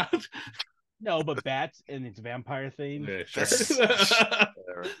 No, but bats and it's vampire theme. Yeah, sure.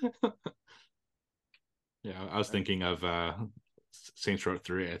 Yeah, I was thinking of Saints Row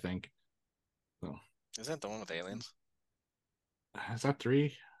 3, I think. So. Isn't that the one with aliens? Is that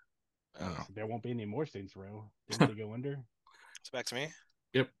 3? I don't know. There won't be any more Saints Row. Didn't they go under? It's back to me?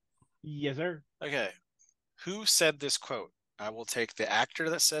 Yep. Yes, sir. Okay. Who said this quote? I will take the actor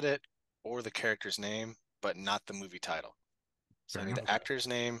that said it or the character's name, but not the movie title. So I need the actor's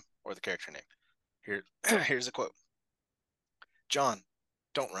name or the character name. Here's a quote. John,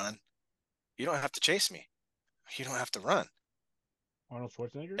 don't run. You don't have to chase me. You don't have to run. Arnold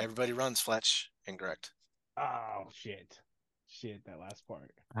Schwarzenegger? Everybody runs, Fletch. Incorrect. Oh, shit. Shit, that last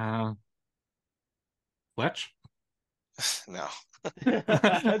part. Fletch? No.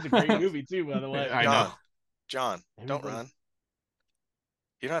 That's a great movie, too, by the way. I know. John, don't run.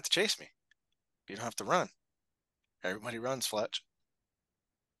 You don't have to chase me. You don't have to run. Everybody runs, Fletch.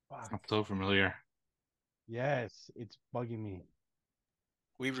 Wow. I'm so familiar. Yes, it's bugging me.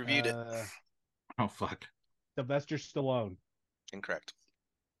 We reviewed it. Oh, fuck. Sylvester Stallone. Incorrect.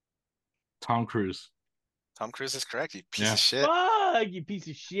 Tom Cruise. Tom Cruise is correct, you piece of shit. Fuck, you piece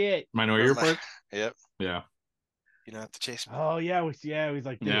of shit. Minority Report? Yep. Yeah. You don't have to chase me. Oh, yeah. It was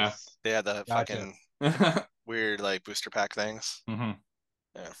like this. Yeah. They had the fucking weird, like, booster pack things. Mm-hmm.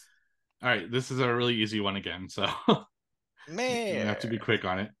 Yeah. All right. This is a really easy one again, so man, you have to be quick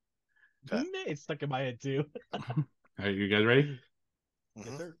on it. Okay. It's stuck in my head, too. All right, you guys ready? Mm-hmm.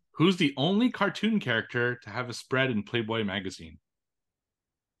 Yes, sir. Who's the only cartoon character to have a spread in Playboy magazine?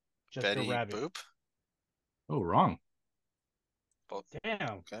 Betty Boop? Oh, wrong. Damn.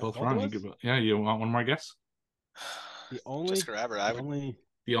 Okay. Both wrong. Yeah, you want one more guess? The only Jessica Rabbit.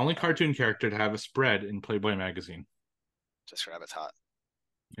 The only cartoon character to have a spread in Playboy magazine. Jessica Rabbit's hot.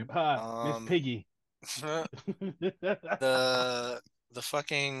 Yep. Miss Piggy. the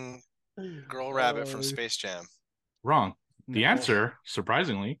fucking girl rabbit from Space Jam. Wrong. The answer,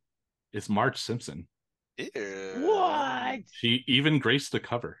 surprisingly, is Marge Simpson. Ew. What? She even graced the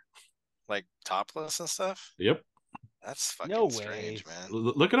cover. Like topless and stuff? Yep. That's fucking strange, man.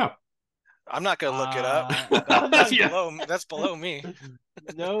 Look it up. I'm not gonna look it up. That's below me.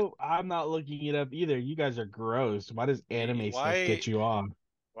 No, I'm not looking it up either. You guys are gross. Why does anime stuff get you on?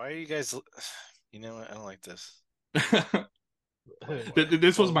 Why are you guys? You know what? I don't like this.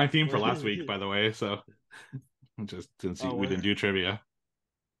 This was my theme for last week, by the way. So just since we didn't do trivia.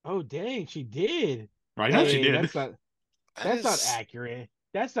 Oh dang, she did. I know she did. That's not accurate.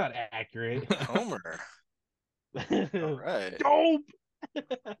 That's not accurate. Homer. All right. Dope.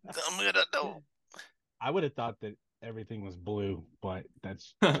 Dope. I would have thought that everything was blue, but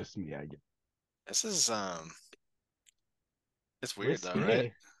that's just me. I guess. This is it's weird though,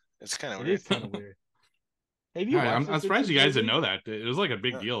 right? It's kind of weird. It is kind of weird. Have you I'm surprised you guys didn't know that. It was like a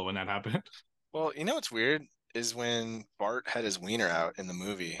big deal when that happened. Well, you know what's weird is when Bart had his wiener out in the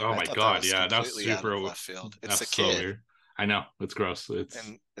movie. Oh my god, that's super left field. It's that's a kid. So weird. I know, it's gross.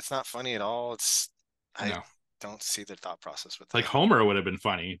 And it's not funny at all. I don't see the thought process with that. Like Homer would have been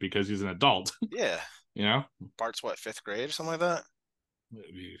funny because he's an adult. Yeah. You know, Bart's what, 5th grade or something like that? Yeah,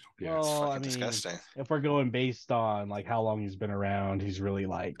 It's Well, I fucking mean, disgusting. if we're going based on like how long he's been around, he's really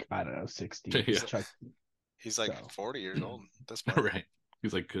like, I don't know, 60. yeah, He's like So 40 years old at this point. right.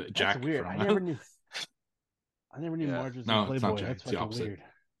 He's like that's Jack weird. from. I never knew Yeah. Marge was in No, it's not Playboy. Jack. That's It's the fucking opposite. weird.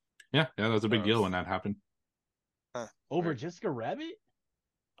 Yeah, that was a big deal when Both. that happened. Huh. Over Weird. Jessica Rabbit?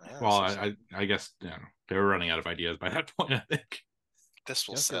 Yeah, Well, seriously. I guess they were running out of ideas by that point. I think. This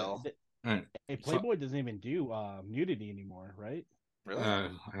will Jessica, sell. Right. hey, So, Playboy doesn't even do nudity anymore, right? Really? I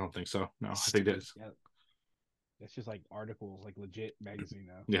don't think so. No, That's I think stupid. that's Yeah, that's just like articles, like legit magazine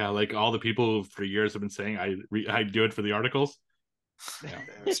yeah. Like all the people for years have been saying, I do it for the articles. Yeah,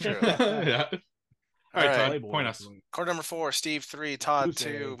 That's true. yeah. All All right, right. Todd, Playboy. point us. Quarter number 4, Steve 3, Todd Goose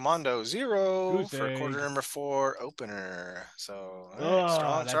 2, egg. Mondo 0 Goose for quarter egg. number 4 opener. So, all right, Oh,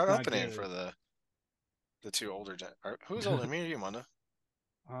 strong that's start not opening for good. the two older who's older, me or you, Mondo?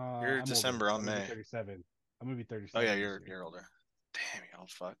 You're I'm older. December, I'm I'm gonna be May. 37. I'm gonna be Oh yeah, 37 this year. you're older. Damn, you old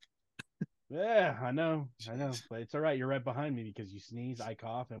fuck. Yeah, I know, Jeez. but it's all right. You're right behind me because you sneeze, I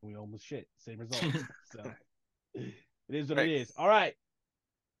cough, and we almost shit. Same result. So it is what it Right. is. All right,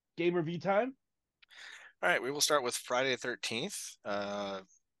 game review time. All right, we will start with Friday the 13th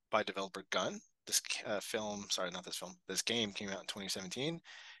by developer Gun. This this game came out in 2017,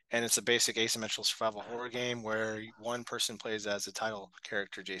 and it's a basic asymmetrical survival horror game where one person plays as the title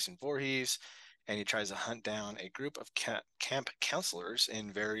character Jason Voorhees, and he tries to hunt down a group of camp counselors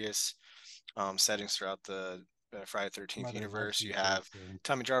in various settings throughout the Friday the 13th Mother loves universe. You these have base games.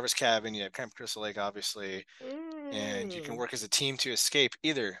 Tommy Jarvis cabin, you have Camp Crystal Lake, obviously, and you can work as a team to escape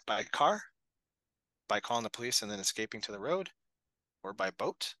either by car, by calling the police and then escaping to the road, or by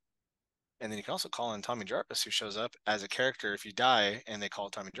boat. And then you can also call in Tommy Jarvis, who shows up as a character. If you die and they call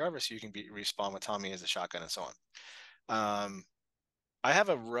Tommy Jarvis, you can respawn with Tommy as a shotgun and so on. I have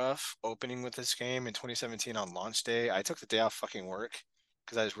a rough opening with this game in 2017 on launch day. I took the day off fucking work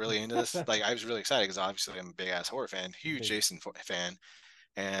because I was really into this. Like, I was really excited because obviously I'm a big ass horror fan, huge Big. Jason fan,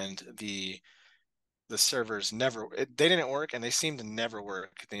 and the servers they didn't work, and they seemed to never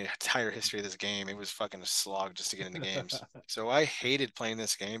work the entire history of this game. It was fucking a slog just to get into games. So I hated playing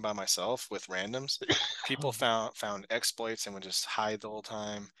this game by myself with randoms. People found exploits and would just hide the whole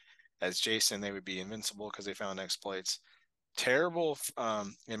time. As Jason, they would be invincible because they found exploits. Terrible,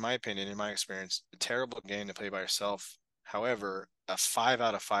 in my opinion, in my experience, a terrible game to play by yourself. However, a 5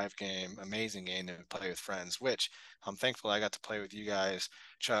 out of 5 game, amazing game to play with friends, which I'm thankful I got to play with you guys,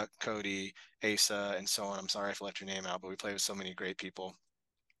 Chuck, Cody, Asa, and so on. I'm sorry if I left your name out, but we played with so many great people.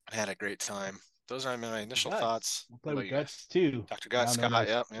 I had a great time. Those are my initial Guts. thoughts. We'll What play about with you guys? Guts too. Dr. Guts, No, Scott,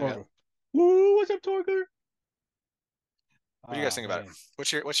 no. yep, yep, yep. Woo, what's up, Torger? What do you guys think about Man.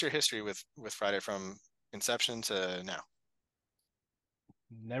 it? What's your history with Friday from inception to now?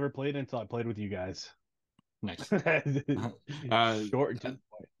 Never played until I played with you guys. Nice. Short and to the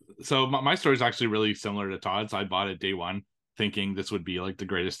point. So my story is actually really similar to Todd's. I bought it day one, thinking this would be like the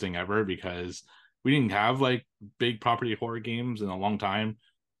greatest thing ever because we didn't have like big property horror games in a long time,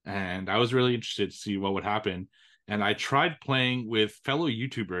 and I was really interested to see what would happen. And I tried playing with fellow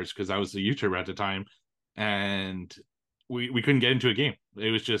YouTubers because I was a YouTuber at the time, and we couldn't get into a game.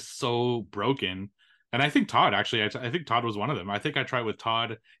 It was just so broken. And I think Todd actually, I think Todd was one of them. I think I tried with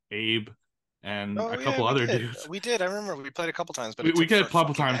Todd, Abe, and Oh a yeah, couple we other did. dudes. We did. I remember we played a couple times, but we, it we took did a for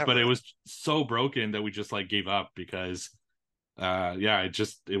couple fucking times, but it ever. was so broken that we just like gave up because yeah,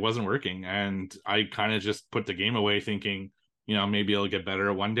 it wasn't working. And I kind of just put the game away thinking, maybe it'll get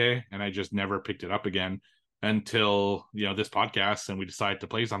better one day. And I just never picked it up again until, this podcast and we decided to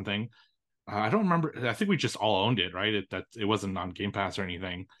play something. I don't remember. I think we just all owned it, right? It wasn't on Game Pass or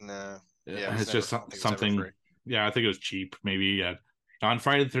anything. No. Yeah, it was It's never. just I don't think it was ever something. free. Yeah, I think it was cheap. Maybe on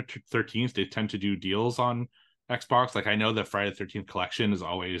Friday the 13th, they tend to do deals on Xbox. Like I know the Friday the 13th collection is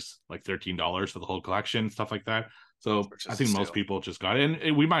always like $13 for the whole collection, stuff like that. So Which I is a think most steal. people just got it.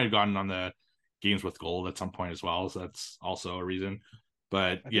 And we might have gotten on the games with gold at some point as well. So that's also a reason. But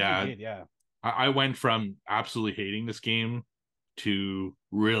I think we yeah, did, yeah. I went from absolutely hating this game to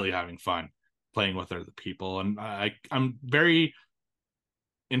really having fun playing with other people. And I'm very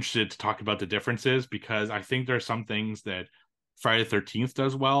interested to talk about the differences because I think there are some things that Friday the 13th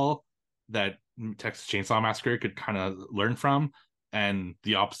does well that Texas Chainsaw Massacre could kind of learn from, and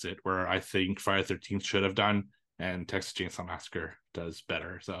the opposite, where I think Friday the 13th should have done and Texas Chainsaw Massacre does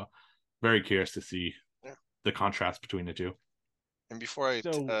better. So, very curious to see Yeah. the contrast between the two. And before I'll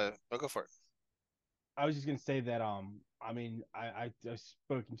go for it. I was just gonna say that I mean I've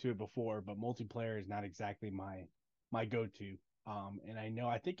spoken to it before, but multiplayer is not exactly my go-to. And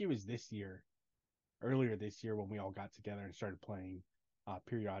I think it was earlier this year when we all got together and started playing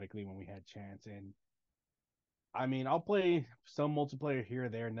periodically when we had chance. And I mean, I'll play some multiplayer here or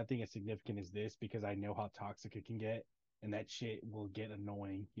there, nothing as significant as this because I know how toxic it can get, and that shit will get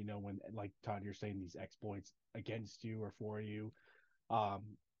annoying. You know, when like Todd, you're saying these exploits against you or for you. Um,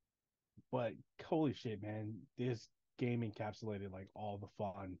 but holy shit, man, this game encapsulated like all the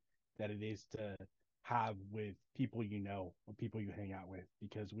fun that it is to have with people you know or people you hang out with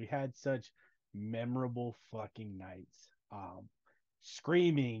because we had such memorable fucking nights.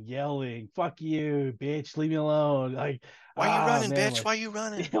 Screaming, yelling, "Fuck you, bitch! Leave me alone!" Like, why you running, man, bitch? like, Why you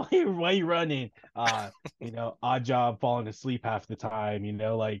running? why you running? Odd job, falling asleep half the time.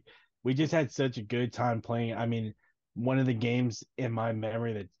 Like we just had such a good time playing. I mean, one of the games in my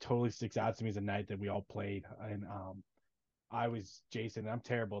memory that totally sticks out to me is a night that we all played, and I was Jason. I'm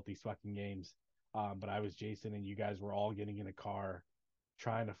terrible at these fucking games, but I was Jason, and you guys were all getting in a car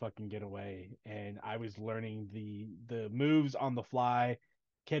trying to fucking get away, and I was learning the moves on the fly,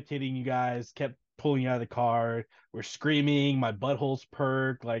 kept hitting you guys, kept pulling you out of the car. We're screaming, my butthole's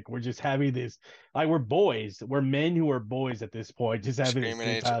perked, like we're just having this, like we're boys, we're men who are boys at this point, just having this Screaming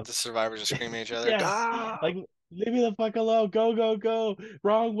at good each, time. the survivors are screaming at each other. Yeah, Ah! like leave me the fuck alone, go go go,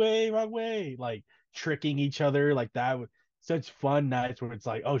 wrong way, wrong way, like tricking each other like that. Such fun nights where it's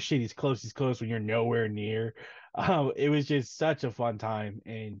like, oh shit, he's close when you're nowhere near. It was just such a fun time,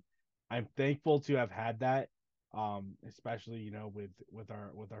 and I'm thankful to have had that. Especially with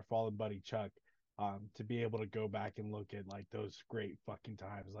our fallen buddy Chuck, to be able to go back and look at like those great fucking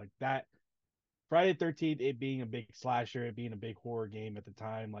times like that. Friday 13th, it being a big slasher, it being a big horror game at the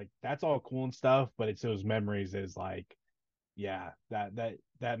time, like that's all cool and stuff, but it's those memories is like, yeah,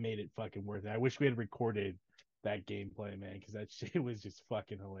 that made it fucking worth it. I wish we had recorded that gameplay, man, because that shit was just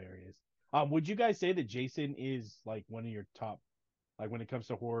fucking hilarious. Would you guys say that Jason is like one of your top, like when it comes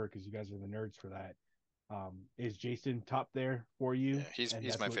to horror, because you guys are the nerds for that? Is Jason top there for Yeah, you? And he's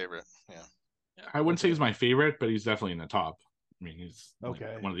that's my what. favorite. Yeah. I wouldn't say Okay. he's my favorite, but he's definitely in the top. I mean, he's like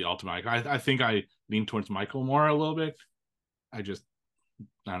Okay. one of the ultimate. I think I lean towards Michael more a little bit. I just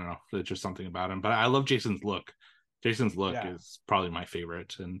I don't know. There's just something about him. But I love Jason's look. Jason's look Yeah. is probably my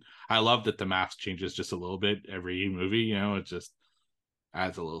favorite, and I love that the mask changes just a little bit every movie. It just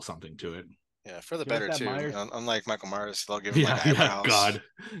adds a little something to it. Yeah, for the Give us better that too. Myers. Unlike Michael Myers, they'll give him like Yeah, yeah, eyebrows. God,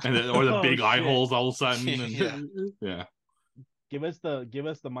 or the Oh big eye shit. holes all of a sudden, Yeah. and yeah, Give us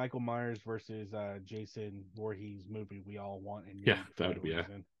the Michael Myers versus Jason Voorhees movie we all want and yeah, need for that would no be a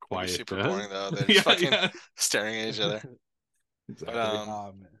reason. It'd be quiet. super boring though. They're just Yeah, fucking yeah, staring at each other. But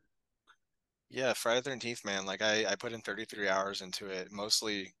exactly. yeah, Friday 13th, man. Like I put in 33 hours into it,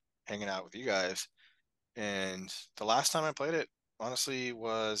 mostly hanging out with you guys. And the last time I played it, honestly,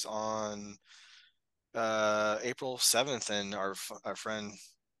 was on April 7th, and our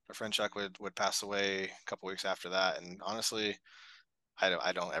friend Chuck would pass away a couple weeks after that. And honestly,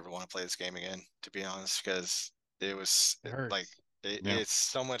 I don't ever want to play this game again, to be honest, because It like hurts. Yeah, it's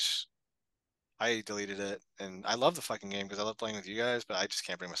so much. I deleted it, and I love the fucking game because I love playing with you guys, but I just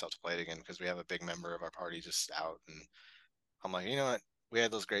can't bring myself to play it again because we have a big member of our party just out, and I'm like, you know what? We had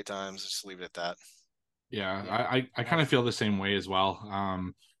those great times. Just leave it at that. yeah. Yeah. I kind of feel the same way as well.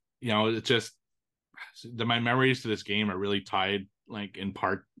 It's just my memories to this game are really tied like in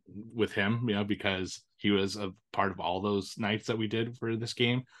part with him, because he was a part of all those nights that we did for this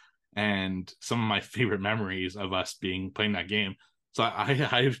game, and some of my favorite memories of us being playing that game. So I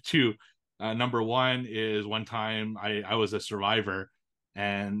have two. Number one is one time I was a survivor,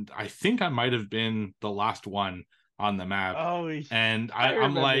 and I think I might have been the last one on the map, Oh, and I I'm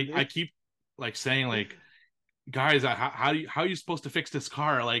remember like I this. keep like saying like, guys, how are you supposed to fix this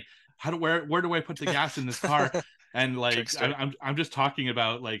car? Like, where do I put the gas in this car? And like Trickster. I'm just talking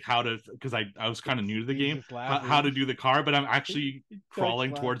about like how to, because I was kind of new to the He's game, just how to laughing. do the car, but I'm actually Chuck's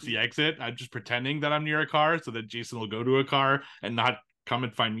crawling towards the laughing. exit. I'm just pretending that I'm near a car so that Jason will go to a car and not come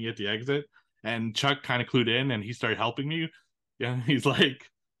and find me at the exit. And Chuck kind of clued in and he started helping me. Yeah, he's like,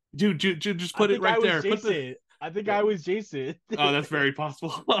 dude, just I put it think I right was there. Put the Jason. I think I was Jason. Oh, that's very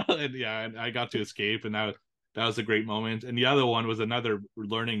possible. And yeah, and I got to escape, and that was a great moment. And the other one was another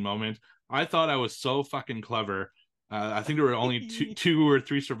learning moment. I thought I was so fucking clever. I think there were only two or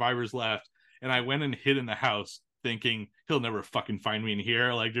three survivors left, and I went and hid in the house, thinking he'll never fucking find me in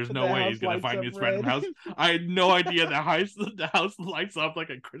here. Like, there's no The way he's house gonna lights find me up in this random red. house. I had no idea the house lights up like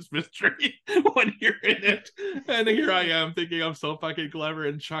a Christmas tree when you're in it. And here I am thinking I'm so fucking clever,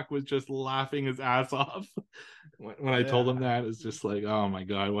 and Chuck was just laughing his ass off when I told him Yeah. that. It's just like, oh my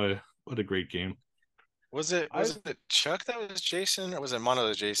god, what a great game. Was it I was it Chuck that was Jason, or was it Mono that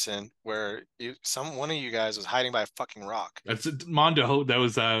was Jason? Where one of you guys was hiding by a fucking rock? That's Mondo that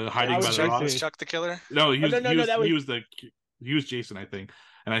was I hiding was by Was the Chuck rock. was Jason. Chuck the killer? No, Oh no no no that was he was Jason, I think,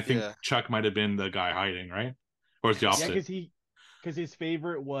 and I think Yeah. Chuck might have been the guy hiding, right? Or it's the opposite? Yeah, because his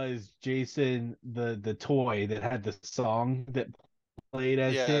favorite was Jason, the toy that had the song that played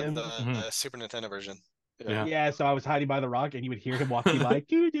as him. The Super Nintendo version. Yeah, so I was hiding by the rock, and you would hear him walking by,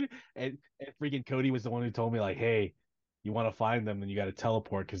 and freaking Cody was the one who told me like, "Hey, you want to find them, then you got to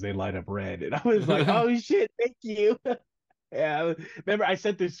teleport because they light up red." And I was like, "Oh shit, thank you." Yeah, remember I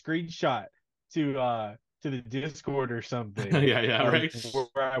sent this screenshot to the Discord or something. Yeah, right.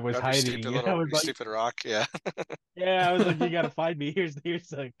 Where I was hiding. Your stupid rock, yeah. Yeah, I was like, you gotta find me. Here's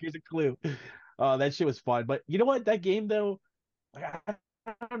a clue. That shit was fun. But you know what? That game though, like,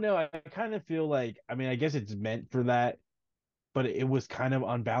 I don't know. I kind of feel like, I mean, I guess it's meant for that, but it was kind of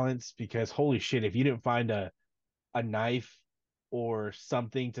unbalanced because holy shit, if you didn't find a knife or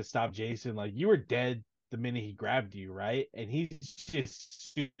something to stop Jason, like you were dead the minute he grabbed you, right? And he's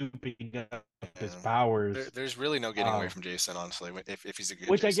just souping up his powers. There's really no getting away from Jason, honestly, if he's a good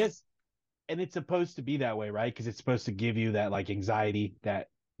which Jason. I guess, and it's supposed to be that way, right? Because it's supposed to give you that like anxiety, that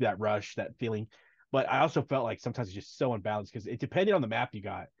rush, that feeling. But I also felt like sometimes it's just so unbalanced because it depended on the map you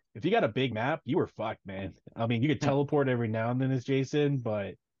got. If you got a big map, you were fucked, man. I mean, you could teleport every now and then as Jason,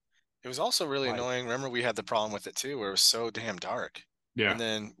 but it was also really annoying. Remember, we had the problem with it too, where it was so damn dark. Yeah. And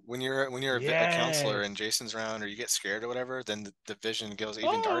then when you're a counselor and Jason's around, or you get scared or whatever, then the vision goes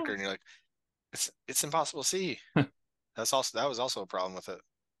even darker, and you're like, it's impossible to see. That was also a problem with it.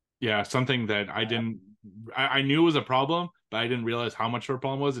 Yeah, something that I knew was a problem, but I didn't realize how much of a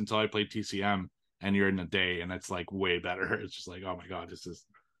problem was until I played TCM, and you're in a day, and it's like way better. It's just like, oh my god, this is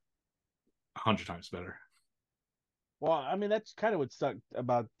 100 times better. Well, I mean, that's kind of what sucked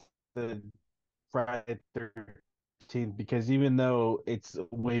about the Friday 13th, because even though it's a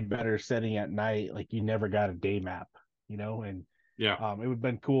way better setting at night, like you never got a day map, and yeah, it would have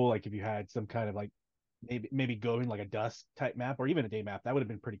been cool like if you had some kind of like maybe going like a dusk type map or even a day map. That would have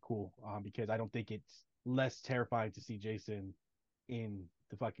been pretty cool, because I don't think it's less terrifying to see Jason in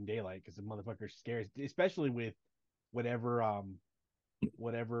the fucking daylight because the motherfucker scares, especially with whatever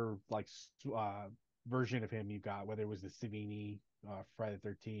like version of him you got, whether it was the Savini, Friday the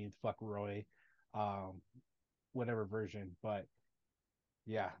 13th, fuck Roy, whatever version. But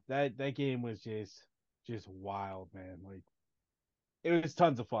yeah, that game was just wild, man. Like it was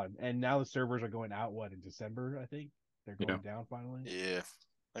tons of fun. And now the servers are going out in December, I think. They're going down finally. Yeah.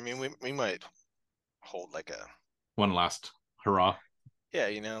 I mean, we might hold like a one last hurrah. Yeah,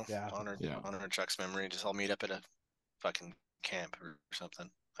 honor Chuck's memory. Just all meet up at a fucking camp or something.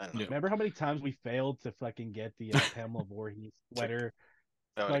 I don't know. Remember how many times we failed to fucking get the Pamela Voorhees sweater?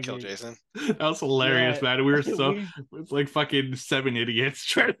 That would kill Jason. That was hilarious, man. We were it's like fucking 7 idiots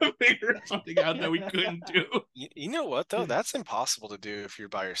trying to figure something out that we couldn't do. You know what though? That's impossible to do if you're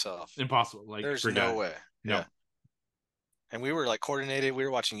by yourself. Impossible. Like there's no way. No. Yeah. And we were like coordinated. We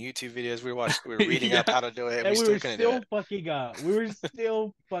were watching YouTube videos. We were reading up how to do it. And we were still fucking up. We were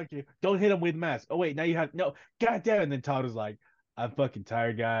still fucking. Don't hit him with mask. Oh wait, now you have no. Goddamn! And then Todd was like, "I'm fucking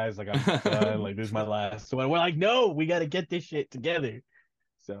tired, guys. Like I'm done. Like this is my last one." We're like, "No, we got to get this shit together."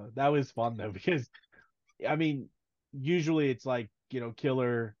 So that was fun though, because I mean, usually it's like, kill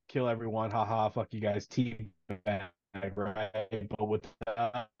everyone, haha, fuck you guys, team bag, right? But with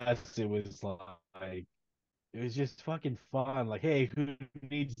us, it was like, it was just fucking fun. Like, hey, who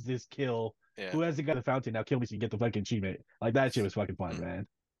needs this kill? Yeah. Who hasn't got the fountain? Now kill me so you get the fucking achievement. Like that shit was fucking fun, man.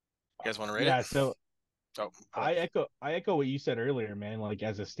 You guys want to rate it? Yeah, so I echo what you said earlier, man. Like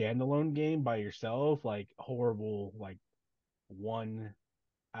as a standalone game by yourself, like horrible, like 1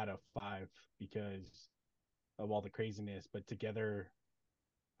 out of 5 because of all the craziness, but together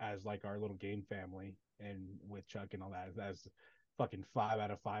as like our little game family and with Chuck and all that, as fucking 5 out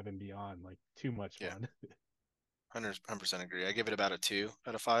of 5 and beyond, like too much fun. 100% agree. I give it about a 2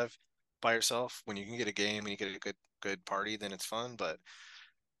 out of 5 by yourself. When you can get a game and you get a good party, then it's fun. But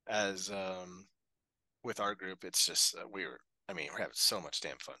as with our group, it's just we're having so much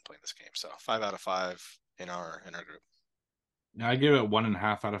damn fun playing this game. So 5 out of 5 in our group. I give it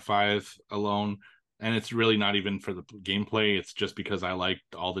 1.5 out of 5 alone, and it's really not even for the gameplay. It's just because I liked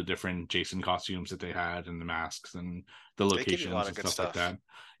all the different Jason costumes that they had and the masks and the locations and stuff like that.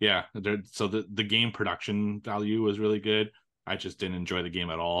 Yeah, so the game production value was really good. I just didn't enjoy the game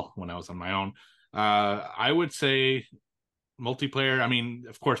at all when I was on my own. I would say multiplayer. I mean,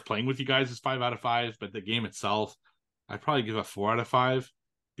 of course, playing with you guys is 5 out of 5, but the game itself, I'd probably give a 4 out of 5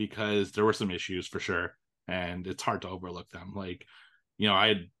 because there were some issues for sure. And it's hard to overlook them. Like, I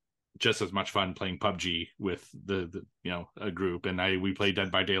had just as much fun playing PUBG with the a group, and we played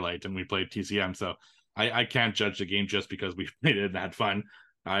Dead by Daylight and we played TCM. So I can't judge the game just because we played it and had fun.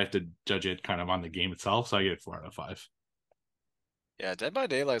 I have to judge it kind of on the game itself. So I give it 4 out of 5. Yeah, Dead by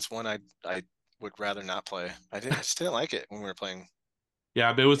Daylight's one I would rather not play. I just didn't like it when we were playing.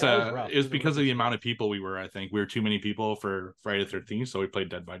 Yeah, but it was because of the amount of people we were. I think we were too many people for Friday the 13th, so we played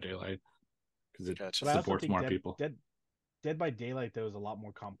Dead by Daylight because it supports more people. Dead by Daylight though is a lot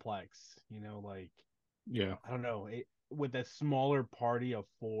more complex. Like yeah, I don't know. With a smaller party of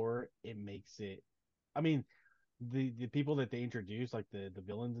 4, it makes it. I mean, the people that they introduce, like the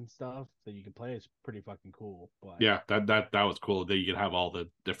villains and stuff that you can play, is pretty fucking cool. But yeah, that was cool that you could have all the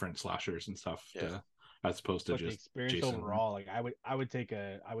different slashers and stuff. Yeah. As opposed to but just the experience Jason. overall, like I would take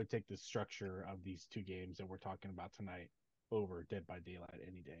the structure of these 2 games that we're talking about tonight over Dead by Daylight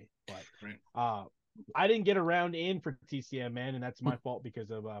any day. But right. I didn't get around in for TCM, man, and that's my fault because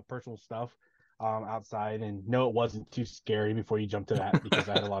of personal stuff outside. And no, it wasn't too scary before you jumped to that because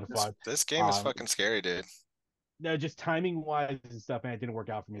I had a lot of fun. This game is fucking scary, dude. No, just timing wise and stuff, man, it didn't work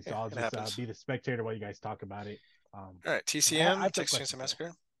out for me. So Yeah, I'll just be the spectator while you guys talk about it. All right, TCM, I have Texas Chainsaw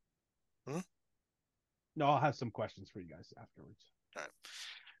Massacre. No, I'll have some questions for you guys afterwards.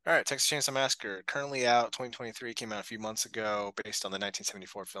 All right, Texas Chainsaw Massacre, currently out, 2023, came out a few months ago, based on the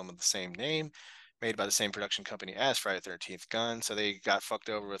 1974 film of the same name, made by the same production company as Friday the 13th Gun. So they got fucked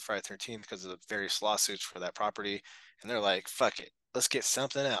over with Friday the 13th because of the various lawsuits for that property. And they're like, fuck it, let's get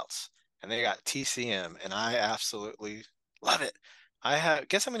something else. And they got TCM, and I absolutely love it.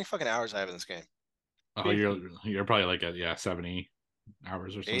 Guess how many fucking hours I have in this game? Oh, you're probably like at 70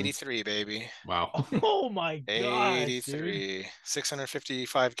 hours or something. 83, baby. Wow. Oh my god. 83. Dude.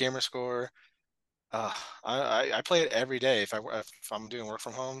 655 gamer score. I play it every day. If I'm doing work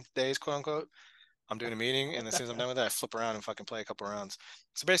from home days, quote unquote, I'm doing a meeting, and as soon as I'm done with that, I flip around and fucking play a couple rounds.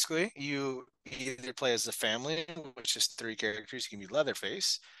 So basically, you either play as the family, which is 3 characters. You can be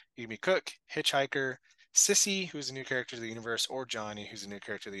Leatherface, you can be Cook, Hitchhiker, Sissy, who's a new character to the universe, or Johnny, who's a new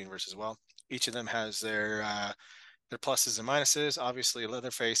character to the universe as well. Each of them has their pluses and minuses. Obviously,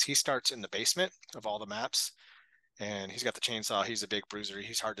 Leatherface, he starts in the basement of all the maps, and he's got the chainsaw. He's a big bruiser.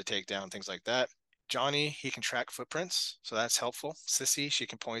 He's hard to take down, things like that. Johnny, he can track footprints, so that's helpful. Sissy, she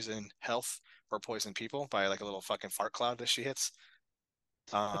can poison health or poison people by like a little fucking fart cloud that she hits.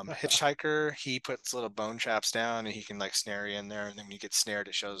 Hitchhiker, he puts little bone traps down and he can like snare you in there, and then when you get snared,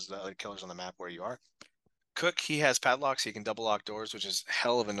 it shows the other killers on the map where you are. Cook, he has padlocks. He can double lock doors, which is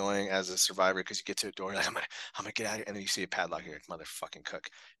hell of annoying as a survivor because you get to a door, you're like, I'm gonna get out of here, and then you see a padlock here, motherfucking Cook.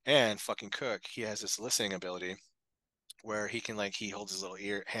 And fucking Cook, he has this listening ability where he can he holds his little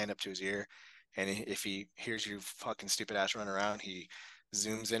hand up to his ear, and if he hears you fucking stupid ass run around, he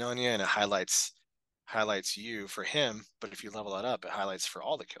zooms in on you and it highlights you for him. But if you level that up, it highlights for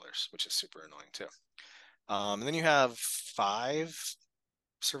all the killers, which is super annoying too. And then you have 5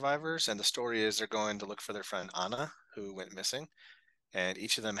 survivors, and the story is they're going to look for their friend Anna, who went missing, and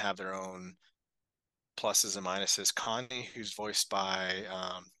each of them have their own pluses and minuses. Connie, who's voiced by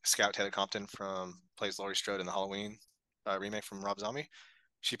Scout Taylor Compton plays Laurie Strode in the Halloween remake from Rob Zombie.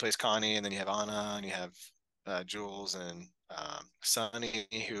 She plays Connie, and then you have Anna, and you have Jules and Sonny,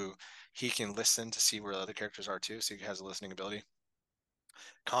 who he can listen to see where the other characters are too, so he has a listening ability.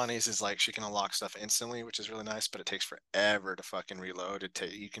 Connie's is she can unlock stuff instantly, which is really nice, but it takes forever to fucking reload.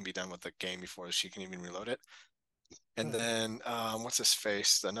 You can be done with the game before she can even reload it. And then what's his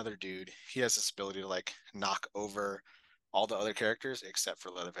face? Another dude. He has this ability to knock over all the other characters except for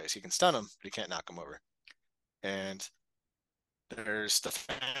Leatherface. He can stun them, but he can't knock them over. And there's the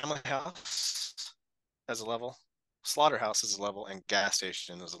family house as a level, slaughterhouse as a level, and gas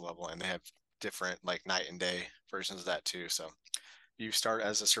station as a level, and they have different night and day versions of that too. So you start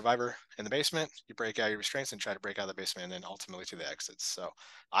as a survivor in the basement, you break out your restraints and try to break out of the basement, and then ultimately to the exits. So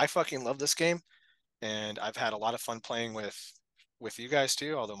I fucking love this game, and I've had a lot of fun playing with you guys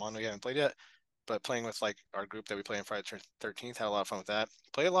too, although Mono, you haven't played yet, but playing with our group that we play on Friday the 13th, had a lot of fun with that.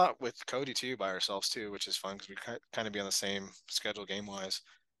 Play a lot with Cody too by ourselves too, which is fun because we kind of be on the same schedule game wise.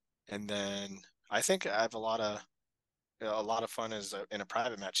 And then I think I have a lot of fun in a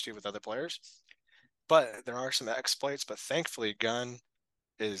private match too with other players. But there are some exploits, but thankfully Gun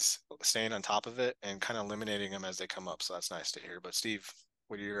is staying on top of it and kind of eliminating them as they come up. So that's nice to hear. But Steve,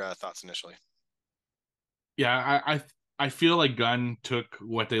 what are your thoughts initially? Yeah, I feel like Gun took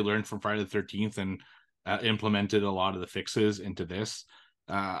what they learned from Friday the 13th and implemented a lot of the fixes into this.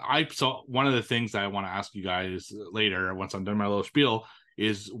 So one of the things that I want to ask you guys later, once I'm done my little spiel,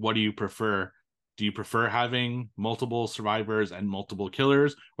 is what do you prefer? Do you prefer having multiple survivors and multiple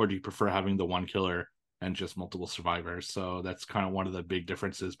killers, or do you prefer having the one killer and just multiple survivors? So that's kind of one of the big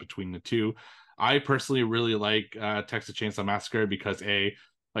differences between the two. I personally really like Texas Chainsaw Massacre because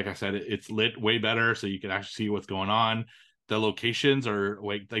like I said, it's lit way better, so you can actually see what's going on. The locations are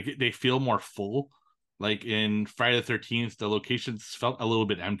they feel more full. Like in Friday the 13th, the locations felt a little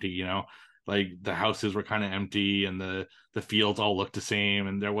bit empty, like the houses were kind of empty and the fields all looked the same,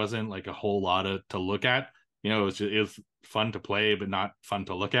 and there wasn't like a whole lot to look at. It was fun to play, but not fun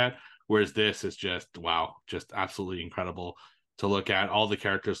to look at. Whereas this is just wow, just absolutely incredible to look at. All the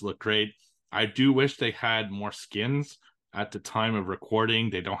characters look great. I do wish they had more skins at the time of recording.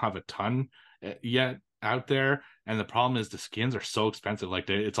 They don't have a ton yet out there, and the problem is the skins are so expensive. Like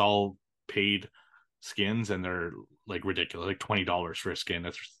it's all paid skins, and they're like ridiculous, like $20 for a skin.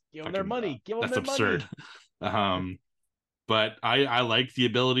 That's give them their money. Give them that's their absurd. money. But I like the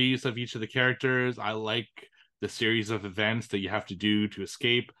abilities of each of the characters. I like the series of events that you have to do to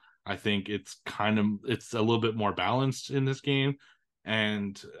escape. I think it's a little bit more balanced in this game,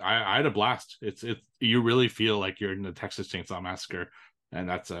 and I had a blast. It's you really feel like you're in the Texas Chainsaw Massacre, and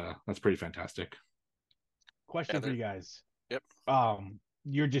that's pretty fantastic. Question for you guys. Yep.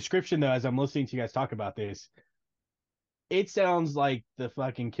 Your description though, as I'm listening to you guys talk about this, it sounds like the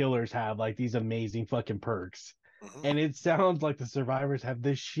fucking killers have like these amazing fucking perks. Mm-hmm. And it sounds like the survivors have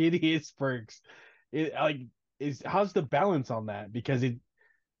the shittiest perks. How's the balance on that? Because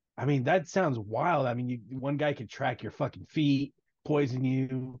that sounds wild. I mean, one guy could track your fucking feet, poison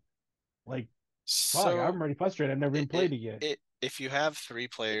you. Like, fuck, I'm already frustrated. I've never even played it yet. If you have 3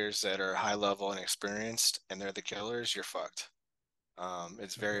 players that are high level and experienced, and they're the killers, you're fucked.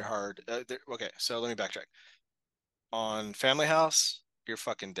 It's very hard. Okay, so let me backtrack. On Family House, you're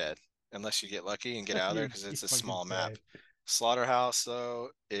fucking dead unless you get lucky and get out of there because it's a small map. Slaughterhouse, though,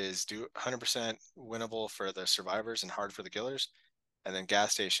 is 100% winnable for the survivors and hard for the killers. And then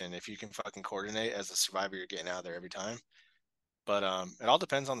Gas Station, if you can fucking coordinate as a survivor, you're getting out of there every time. But it all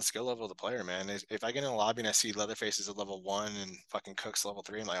depends on the skill level of the player, man. If I get in a lobby and I see Leatherface is at level 1 and fucking Cook's level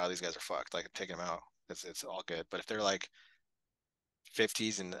 3, I'm like, oh, these guys are fucked. Like, I'm taking them out. It's all good. But if they're like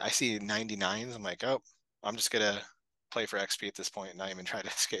 50s and I see 99s, I'm like, oh, I'm just gonna play for XP at this point and not even try to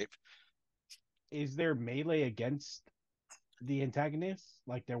escape. Is there melee against the antagonists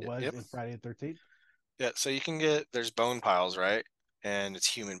like there was in Friday the 13th? Yeah, so there's bone piles, right? And it's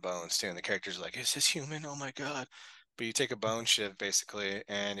human bones too. And the characters are like, is this human? Oh my God. But you take a bone shiv basically,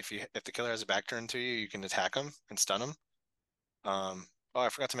 and if the killer has a back turn to you, you can attack him and stun him. I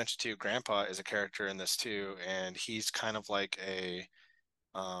forgot to mention too, Grandpa is a character in this too, and he's kind of like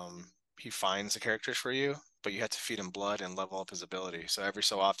he finds the characters for you, but you have to feed him blood and level up his ability. So every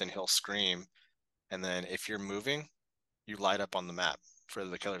so often he'll scream, and then if you're moving, you light up on the map for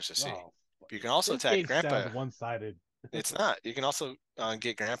the killers to see. Oh, but you can also attack Grandpa. Sounds one-sided. It's not. You can also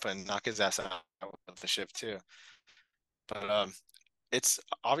get Grandpa and knock his ass out of the ship too. But it's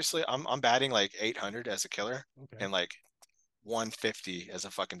obviously I'm batting like 800 as a killer and like 150 as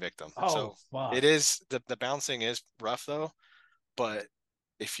a fucking victim. Oh, so fuck. It is the bouncing is rough though, but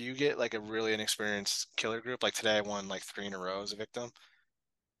if you get like a really inexperienced killer group, like today I won like 3 in a row as a victim,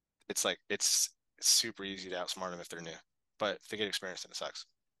 it's super easy to outsmart them if they're new. But if they get experienced, then it sucks.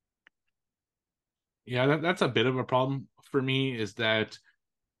 Yeah, that's a bit of a problem for me, is that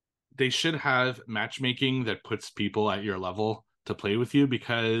they should have matchmaking that puts people at your level to play with you,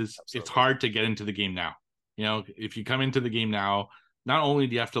 because It's hard to get into the game now. If you come into the game now, not only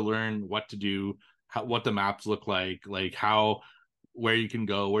do you have to learn what to do, what the maps look like where you can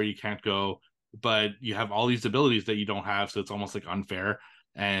go, where you can't go, but you have all these abilities that you don't have, so it's almost like unfair,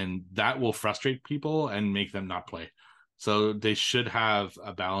 and that will frustrate people and make them not play. So they should have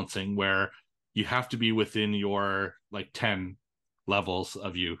a balancing where you have to be within your like 10 levels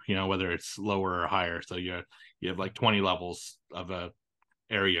of whether it's lower or higher. So you have like 20 levels of a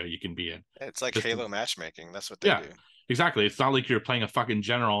area you can be in. It's like Halo matchmaking. That's what they do. Exactly. It's not like you're playing a fucking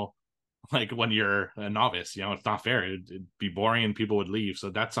general like when you're a novice. It's not fair. It'd be boring and people would leave. So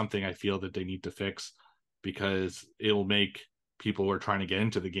that's something I feel that they need to fix, because it'll make people who are trying to get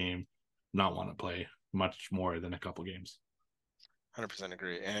into the game not want to play much more than a couple games. 100%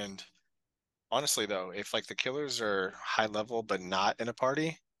 agree. And honestly though, if like the killers are high level but not in a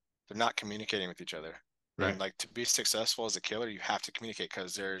party, they're not communicating with each other. Right. And like to be successful as a killer, you have to communicate,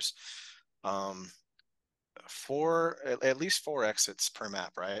 because there's at least 4 exits per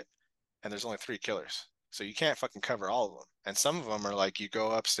map, right? And there's only 3 killers. So you can't fucking cover all of them. And some of them are like, you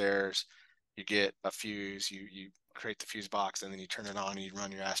go upstairs, you get a fuse, you create the fuse box, and then you turn it on and you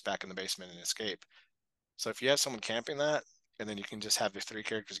run your ass back in the basement and escape. So if you have someone camping that, and then you can just have the 3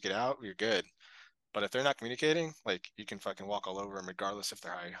 characters get out, you're good. But if they're not communicating, like, you can fucking walk all over them regardless if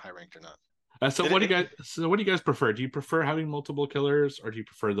they're high ranked or not. So what do you guys prefer? Do you prefer having multiple killers, or do you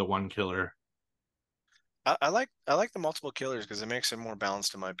prefer the one killer? I like the multiple killers because it makes it more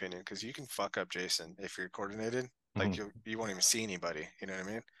balanced in my opinion, because you can fuck up Jason if you're coordinated. Like you won't even see anybody, you know what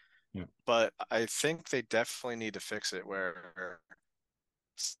I mean? Yeah. But I think they definitely need to fix it where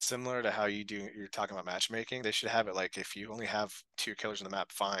similar to how you're talking about matchmaking. They should have it like if you only have 2 killers in the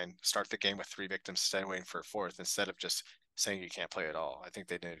map, fine. Start the game with 3 victims instead of waiting for a 4th, instead of just saying you can't play at all. I think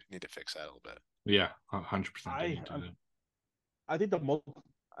they need to fix that a little bit. Yeah, 100%. I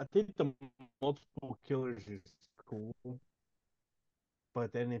think the multiple killers is cool,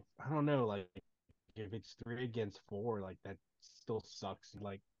 but then if I don't know, like if it's 3 against 4, like that still sucks.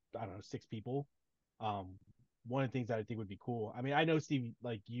 Like I don't know, 6 people. One of the things that I think would be cool. I mean, I know Steve,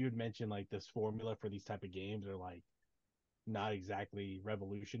 like you had mentioned, like this formula for these type of games are like not exactly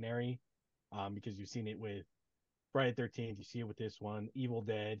revolutionary, because you've seen it with Friday 13th, you see it with this one, Evil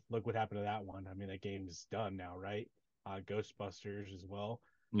Dead. Look what happened to that one. I mean, that game is done now, right? Ghostbusters as well.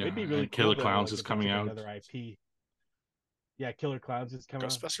 Yeah, It'd be really and cool Killer though, Clowns like is if they coming took out. another IP. Yeah, Killer Clowns is coming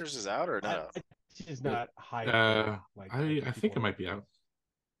out. Ghostbusters is out or not out? It's just not hype. Like I think it might be out.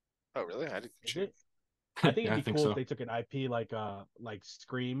 Oh, really? I didn't. Is it? I think Yeah, it'd I be think cool so. if they took an IP like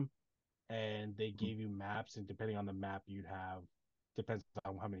Scream, and they gave you maps, and depending on the map you'd have, depends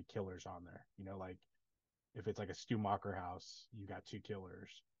on how many killers on there. You know, like if it's like a Stumacher house, you got 2 killers,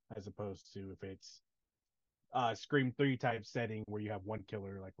 as opposed to if it's Scream 3 type setting where you have 1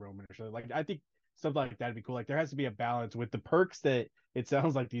 killer like Roman or something. Like I think something like that'd be cool. Like there has to be a balance with the perks that it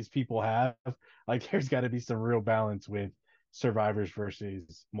sounds like these people have. Like there's got to be some real balance with survivors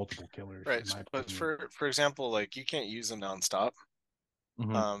versus multiple killers, Right, in my but opinion. for example, like you can't use them nonstop.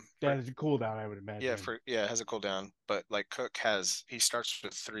 Mm-hmm. That is a cooldown, I would imagine. It has a cooldown, but like Cook he starts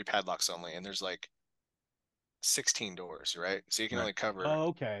with 3 padlocks only, and there's like 16 doors, right? So you can only cover Oh,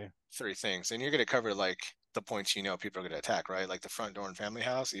 okay. 3 things, and you're gonna cover like the points people are gonna attack, right? Like the front door and family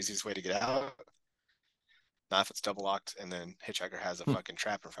house, easiest way to get out. Not if it's double locked and then Hitchhiker has a fucking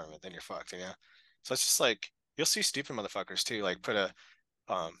trap in front of it, then you're fucked, So it's just like you'll see stupid motherfuckers too, like put a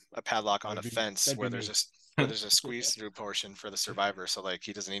padlock on a fence where me. there's a squeeze through portion for the survivor, so like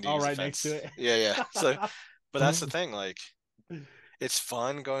he doesn't need to All use the right next to fence. it. Yeah. So, but that's the thing, like it's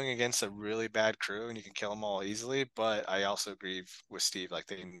fun going against a really bad crew and you can kill them all easily. But I also agree with Steve, like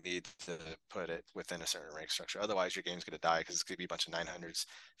they need to put it within a certain rank structure. Otherwise, your game's gonna die because it's gonna be a bunch of 900s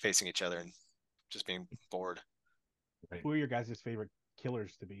facing each other and just being bored. Right. Who are your guys' favorite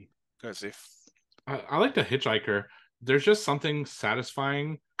killers to be? Go ahead, Steve. I like the Hitchhiker. There's just something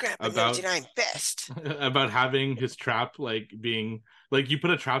satisfying about best about having his trap like being like you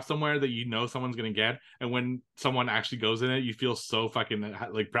put a trap somewhere that you know someone's gonna get, and when someone actually goes in it, you feel so fucking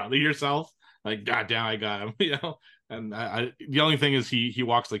like proud of yourself. Like, god damn, I got him, And the only thing is he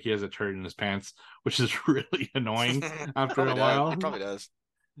walks like he has a turd in his pants, which is really annoying after a while. He probably does.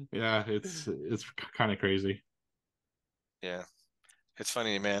 Yeah, it's kind of crazy. Yeah, it's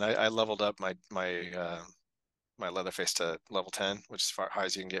funny, man. I leveled up my Leatherface to level 10, which is as far high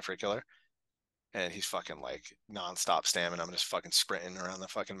as you can get for a killer. And he's fucking like nonstop stamina. I'm just fucking sprinting around the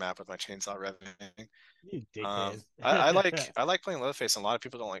fucking map with my chainsaw revving. You dickhead. I like playing Leatherface, and a lot of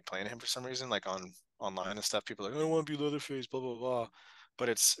people don't like playing him for some reason. Like online and stuff, people are like, I don't want to be Leatherface, blah blah blah. But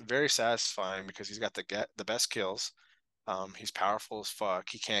it's very satisfying because he's got the best kills. He's powerful as fuck.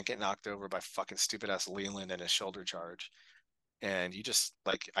 He can't get knocked over by fucking stupid ass Leland and his shoulder charge. And you just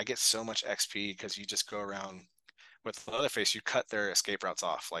like I get so much XP because you just go around with Leatherface, you cut their escape routes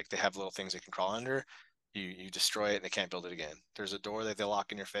off. Like they have little things they can crawl under. You destroy it and they can't build it again. There's a door that they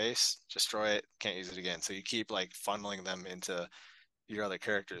lock in your face, destroy it, can't use it again. So you keep like funneling them into your other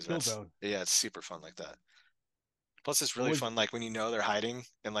characters. Kill zone. Yeah, it's super fun like that. Plus it's really fun like when they're hiding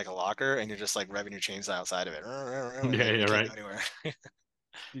in like a locker and you're just like revving your chains outside of it. And yeah, you can't right. go anywhere.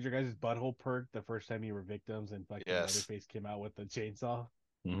 Did your guys' butthole perk the first time you were victims and fucking Leatherface came out with the chainsaw?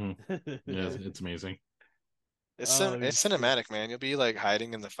 Mm-hmm. Yeah, it's amazing. It's cinematic, man. You'll be like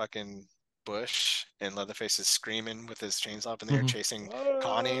hiding in the fucking bush and Leatherface is screaming with his chains up in the air chasing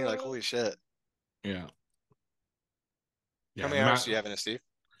Connie. You're like, holy shit. Yeah. How many hours do you have in it, Steve?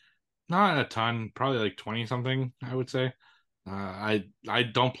 Not a ton, probably like 20 something, I would say. I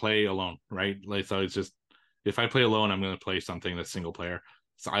don't play alone, right? Like so it's just if I play alone, I'm gonna play something that's single player.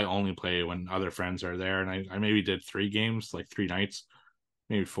 So I only play when other friends are there, and I maybe did 3 games, like 3 nights,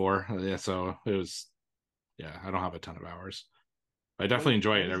 maybe 4. Yeah, so it was I don't have a ton of hours. I definitely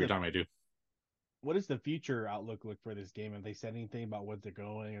enjoy it every time I do. What does the future outlook look for this game? Have they said anything about what they're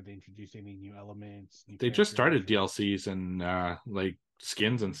going? Are they introducing any new elements? They just started DLCs and like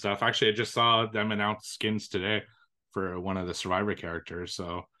skins and stuff. Actually, I just saw them announce skins today for one of the Survivor characters.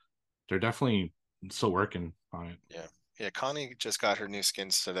 So they're definitely still working on it. Yeah. Connie just got her new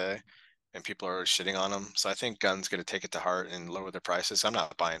skins today, and people are shitting on them. So I think Gun's gonna take it to heart and lower their prices. I'm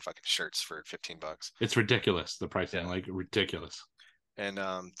not buying fucking shirts for $15. It's ridiculous, the pricing, like ridiculous. And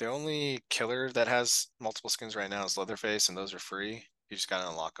the only killer that has multiple skins right now is Leatherface, and those are free. You just gotta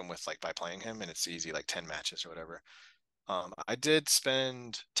unlock them with like by playing him, and it's easy, like 10 matches or whatever. I did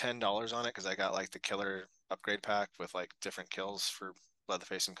spend $10 on it because I got like the killer upgrade pack with like different kills for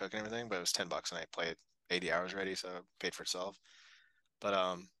Leatherface and Cook and everything, but it was $10 and I played 80 hours already, so it paid for itself.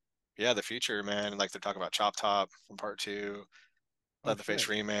 But yeah, the future, man, like they're talking about Chop Top from part 2, Leatherface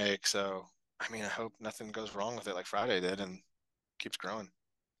remake. So I mean, I hope nothing goes wrong with it like Friday did and keeps growing.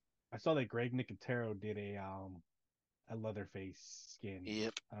 I saw that Greg Nicotero did a Leatherface skin.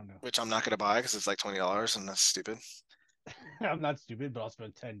 Yep. I don't know. Which I'm not gonna buy because it's like $20 and that's stupid. I'm not stupid, but I'll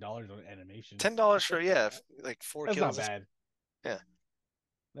spend $10 on animation. $10 for like 4 That's kills. That's not bad. Yeah.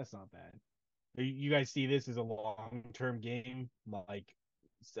 That's not bad. You guys see this as a long-term game, like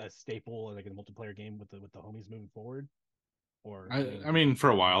a staple, like a multiplayer game with the homies moving forward? Or I mean, for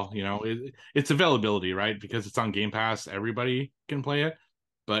a while, it's availability, right? Because it's on Game Pass, everybody can play it.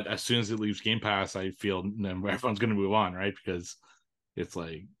 But as soon as it leaves Game Pass, I feel everyone's going to move on, right? Because it's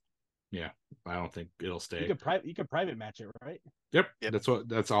like, yeah, I don't think it'll stay. You could private match it, right? Yep.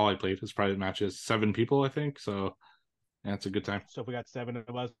 That's all I played is private matches. 7 people, I think. So yeah, it's a good time. So if we got 7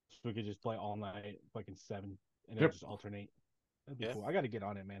 of us, we could just play all night, fucking 7, and then just alternate. That'd be cool. I got to get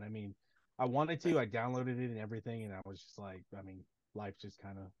on it, man. I mean, I wanted to. I downloaded it and everything, and I was just like, I mean, life just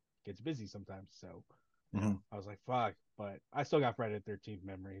kind of gets busy sometimes. So I was like, fuck. But I still got Friday the 13th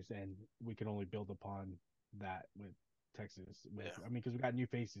memories, and we can only build upon that with Texas. I mean, because we got new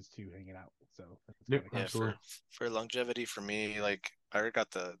faces too hanging out. So for longevity for me, like I already got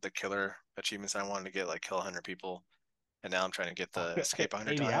the killer achievements I wanted to get, like kill 100 people. And now I'm trying to get the escape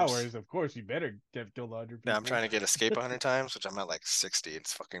 100 80 times. hours, of course, you better get killed 100 people. Now I'm trying to get escape 100 times, which I'm at like 60.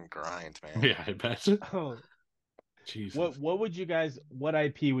 It's fucking grind, man. Yeah, I bet. Oh, Jesus. What would you guys? What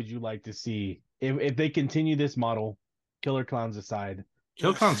IP would you like to see if they continue this model? Killer Clowns aside,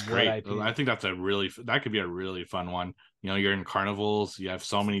 Killer Clown's great. I think that could be a really fun one. You're in carnivals. You have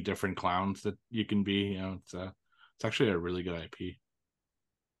so many different clowns that you can be. It's actually a really good IP.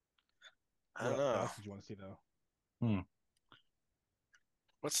 I don't know. What else did you want to see though?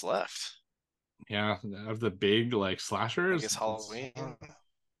 What's left? Yeah, of the big like slashers. I guess Halloween.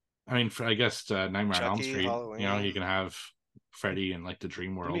 I mean, I guess Nightmare on Elm Street. Halloween. You can have Freddy in like the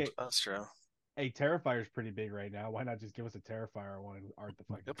dream world. That's true. Hey, Terrifier's pretty big right now. Why not just give us a Terrifier one and art the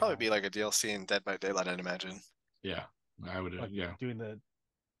fucking? It'll probably be like a DLC in Dead by Daylight, I'd imagine. Yeah, I would. Yeah, doing the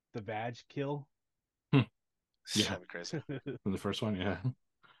Vag kill. Yeah, that'd be crazy. From the first one, yeah.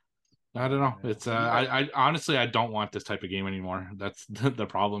 I don't know. It's I honestly I don't want this type of game anymore. That's the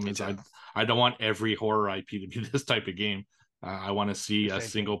problem. Is I don't want every horror IP to be this type of game. I want to see a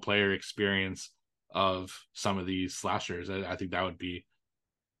single player experience of some of these slashers. I think that would be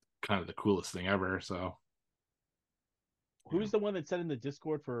kind of the coolest thing ever. So, who's the one that said in the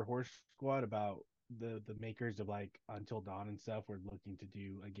Discord for Horror Squad about the makers of like Until Dawn and stuff were looking to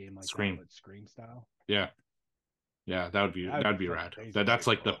do a game like Scream, but Scream style? Yeah, that'd be rad. That's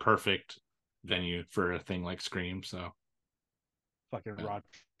like the perfect venue for a thing like Scream. So, fucking Roger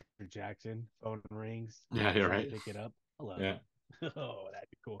Jackson, phone rings. Yeah, you're right. Pick it up. Hello. Yeah. Oh, that'd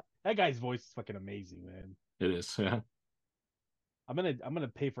be cool. That guy's voice is fucking amazing, man. It is. Yeah. I'm gonna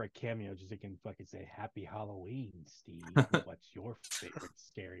pay for a cameo just so you can fucking say Happy Halloween, Steve. What's your favorite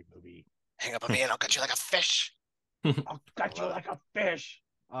scary movie? Hang up on me and I'll cut you like a fish. I'll cut you like a fish.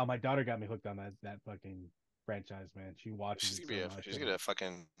 My daughter got me hooked on that fucking franchise, man. She watches She's gonna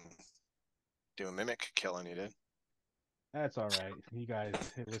fucking do a mimic kill on you, dude. That's all right. You guys,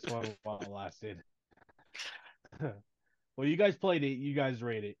 this one while it lasted. Well, you guys played it. You guys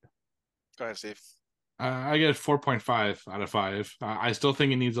rate it. Go ahead, Steve. I get 4.5 out of 5. I still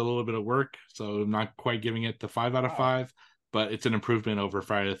think it needs a little bit of work, so I'm not quite giving it the 5 out of 5. But it's an improvement over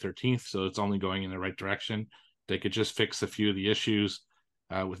Friday the 13th, so it's only going in the right direction. They could just fix a few of the issues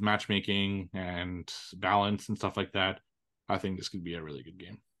with matchmaking and balance and stuff like that. I think this could be a really good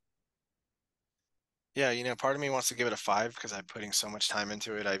game. Yeah, part of me wants to give it a 5 because I'm putting so much time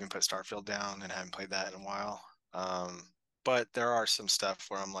into it. I even put Starfield down and haven't played that in a while. But there are some stuff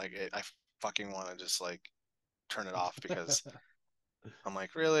where I'm like, I fucking want to just like turn it off because I'm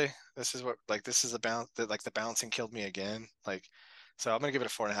like, really? This is the bounce that like the bouncing killed me again. Like, so I'm gonna give it a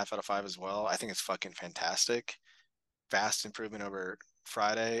 4.5 out of 5 as well. I think it's fucking fantastic. Vast improvement over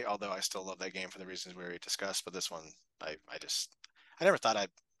Friday, although I still love that game for the reasons we already discussed. But this one, I never thought I'd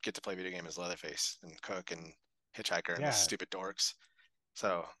get to play video game as Leatherface and Cook and Hitchhiker and the stupid dorks.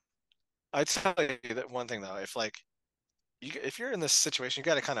 So I'd tell you that one thing though, if you're in this situation, you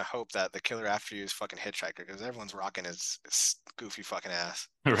got to kind of hope that the killer after you is fucking Hitchhiker because everyone's rocking his goofy fucking ass.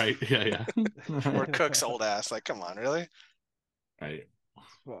 Right? Yeah. Or Cook's old ass. Like, come on, really? Right.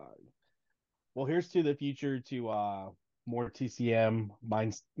 Well, here's to the future to more TCM.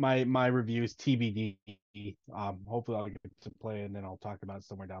 My reviews TBD. Hopefully I'll get to play and then I'll talk about it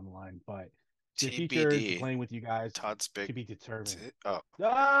somewhere down the line. But the future to TBD. playing with you guys Todd's big. to be determined. Oh,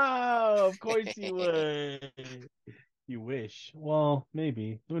 of course you would. You wish. Well,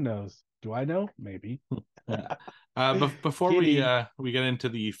 maybe. Who knows? Do I know? Maybe. Before we get into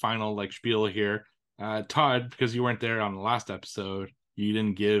the final like spiel here, Todd, because you weren't there on the last episode, you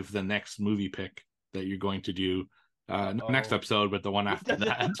didn't give the next movie pick that you're going to do. Not next episode, but the one after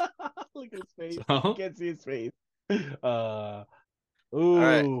that. Look at his face. So... You can't see his face. Ooh. All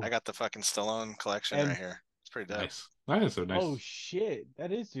right, I got the fucking Stallone collection right here. It's pretty dope. Nice. That is so nice. Oh shit,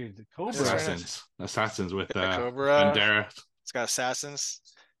 that is dude. The Cobra. Assassins with Cobra. Bandera. It's got Assassins.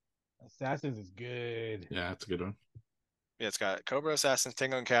 Assassins is good. Yeah, it's a good one. Yeah, it's got Cobra, Assassins,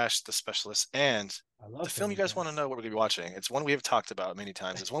 Tango and Cash, The Specialist, and the film you guys want to know what we're going to be watching. It's one we have talked about many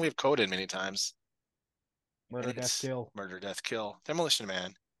times. It's one we have coded many times. Murder, Death, Kill. Murder, Death, Kill. Demolition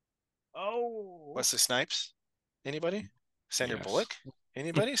Man. Oh. Wesley Snipes. Anybody? Sandra Bullock?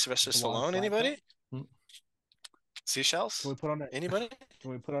 Anybody? Sylvester Stallone? Anybody? Seashells? Can we put on anybody?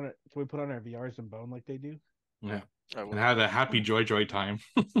 Can we put on our VRs and bone like they do? Yeah. And have a happy joy time.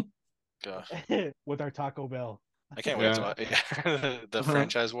 Gosh. With our Taco Bell. I can't wait to watch the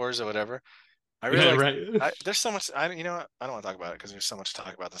franchise wars or whatever. I really there's so much. I don't want to talk about it because there's so much to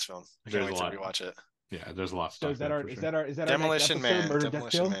talk about this film. I can't wait to rewatch it. Yeah, there's a lot. So is that our Demolition Man?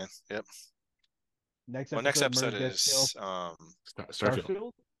 Demolition Man. Yep. Next episode. Next episode is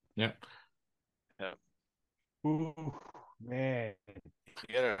Starfield. Yeah. Yeah. Ooh, man.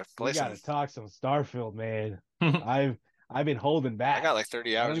 We gotta talk some Starfield, man. I've been holding back. I got like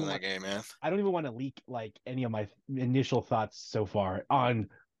 30 hours in that game, man. I don't even want to leak like any of my initial thoughts so far on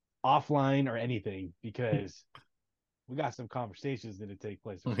offline or anything because we got some conversations that take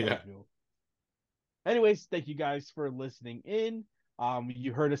place with Starfield. Anyways, thank you guys for listening in.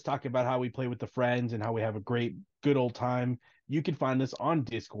 You heard us talk about how we play with the friends and how we have a good old time. You can find us on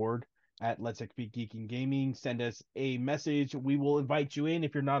Discord at Let's Speak Geeking Gaming. Send us a message. We will invite you in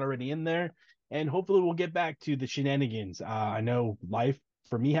if you're not already in there. And hopefully we'll get back to the shenanigans. I know life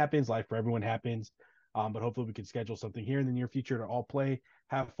for me happens, life for everyone happens. But hopefully we can schedule something here in the near future to all play,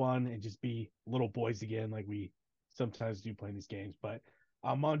 have fun, and just be little boys again like we sometimes do playing these games. But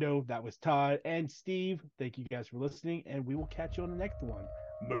Mondo, that was Todd and Steve. Thank you guys for listening, and we will catch you on the next one.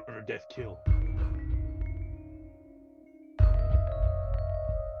 Murder, Death, Kill.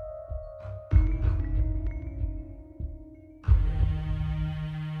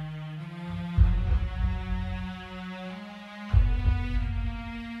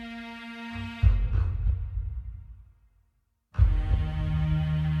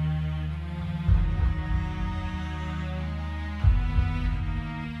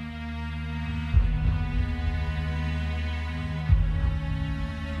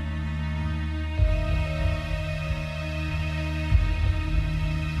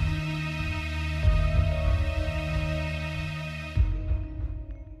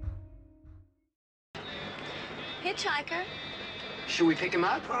 Hitchhiker. Should we pick him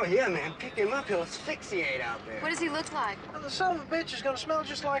up? Oh, yeah, man. Pick him up. He'll asphyxiate out there. What does he look like? Well, the son of a bitch is gonna smell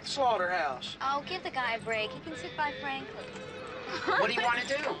just like the slaughterhouse. Oh, give the guy a break. He can sit by Franklin. What do you want to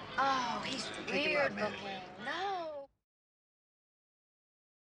do? Oh, he's weird looking.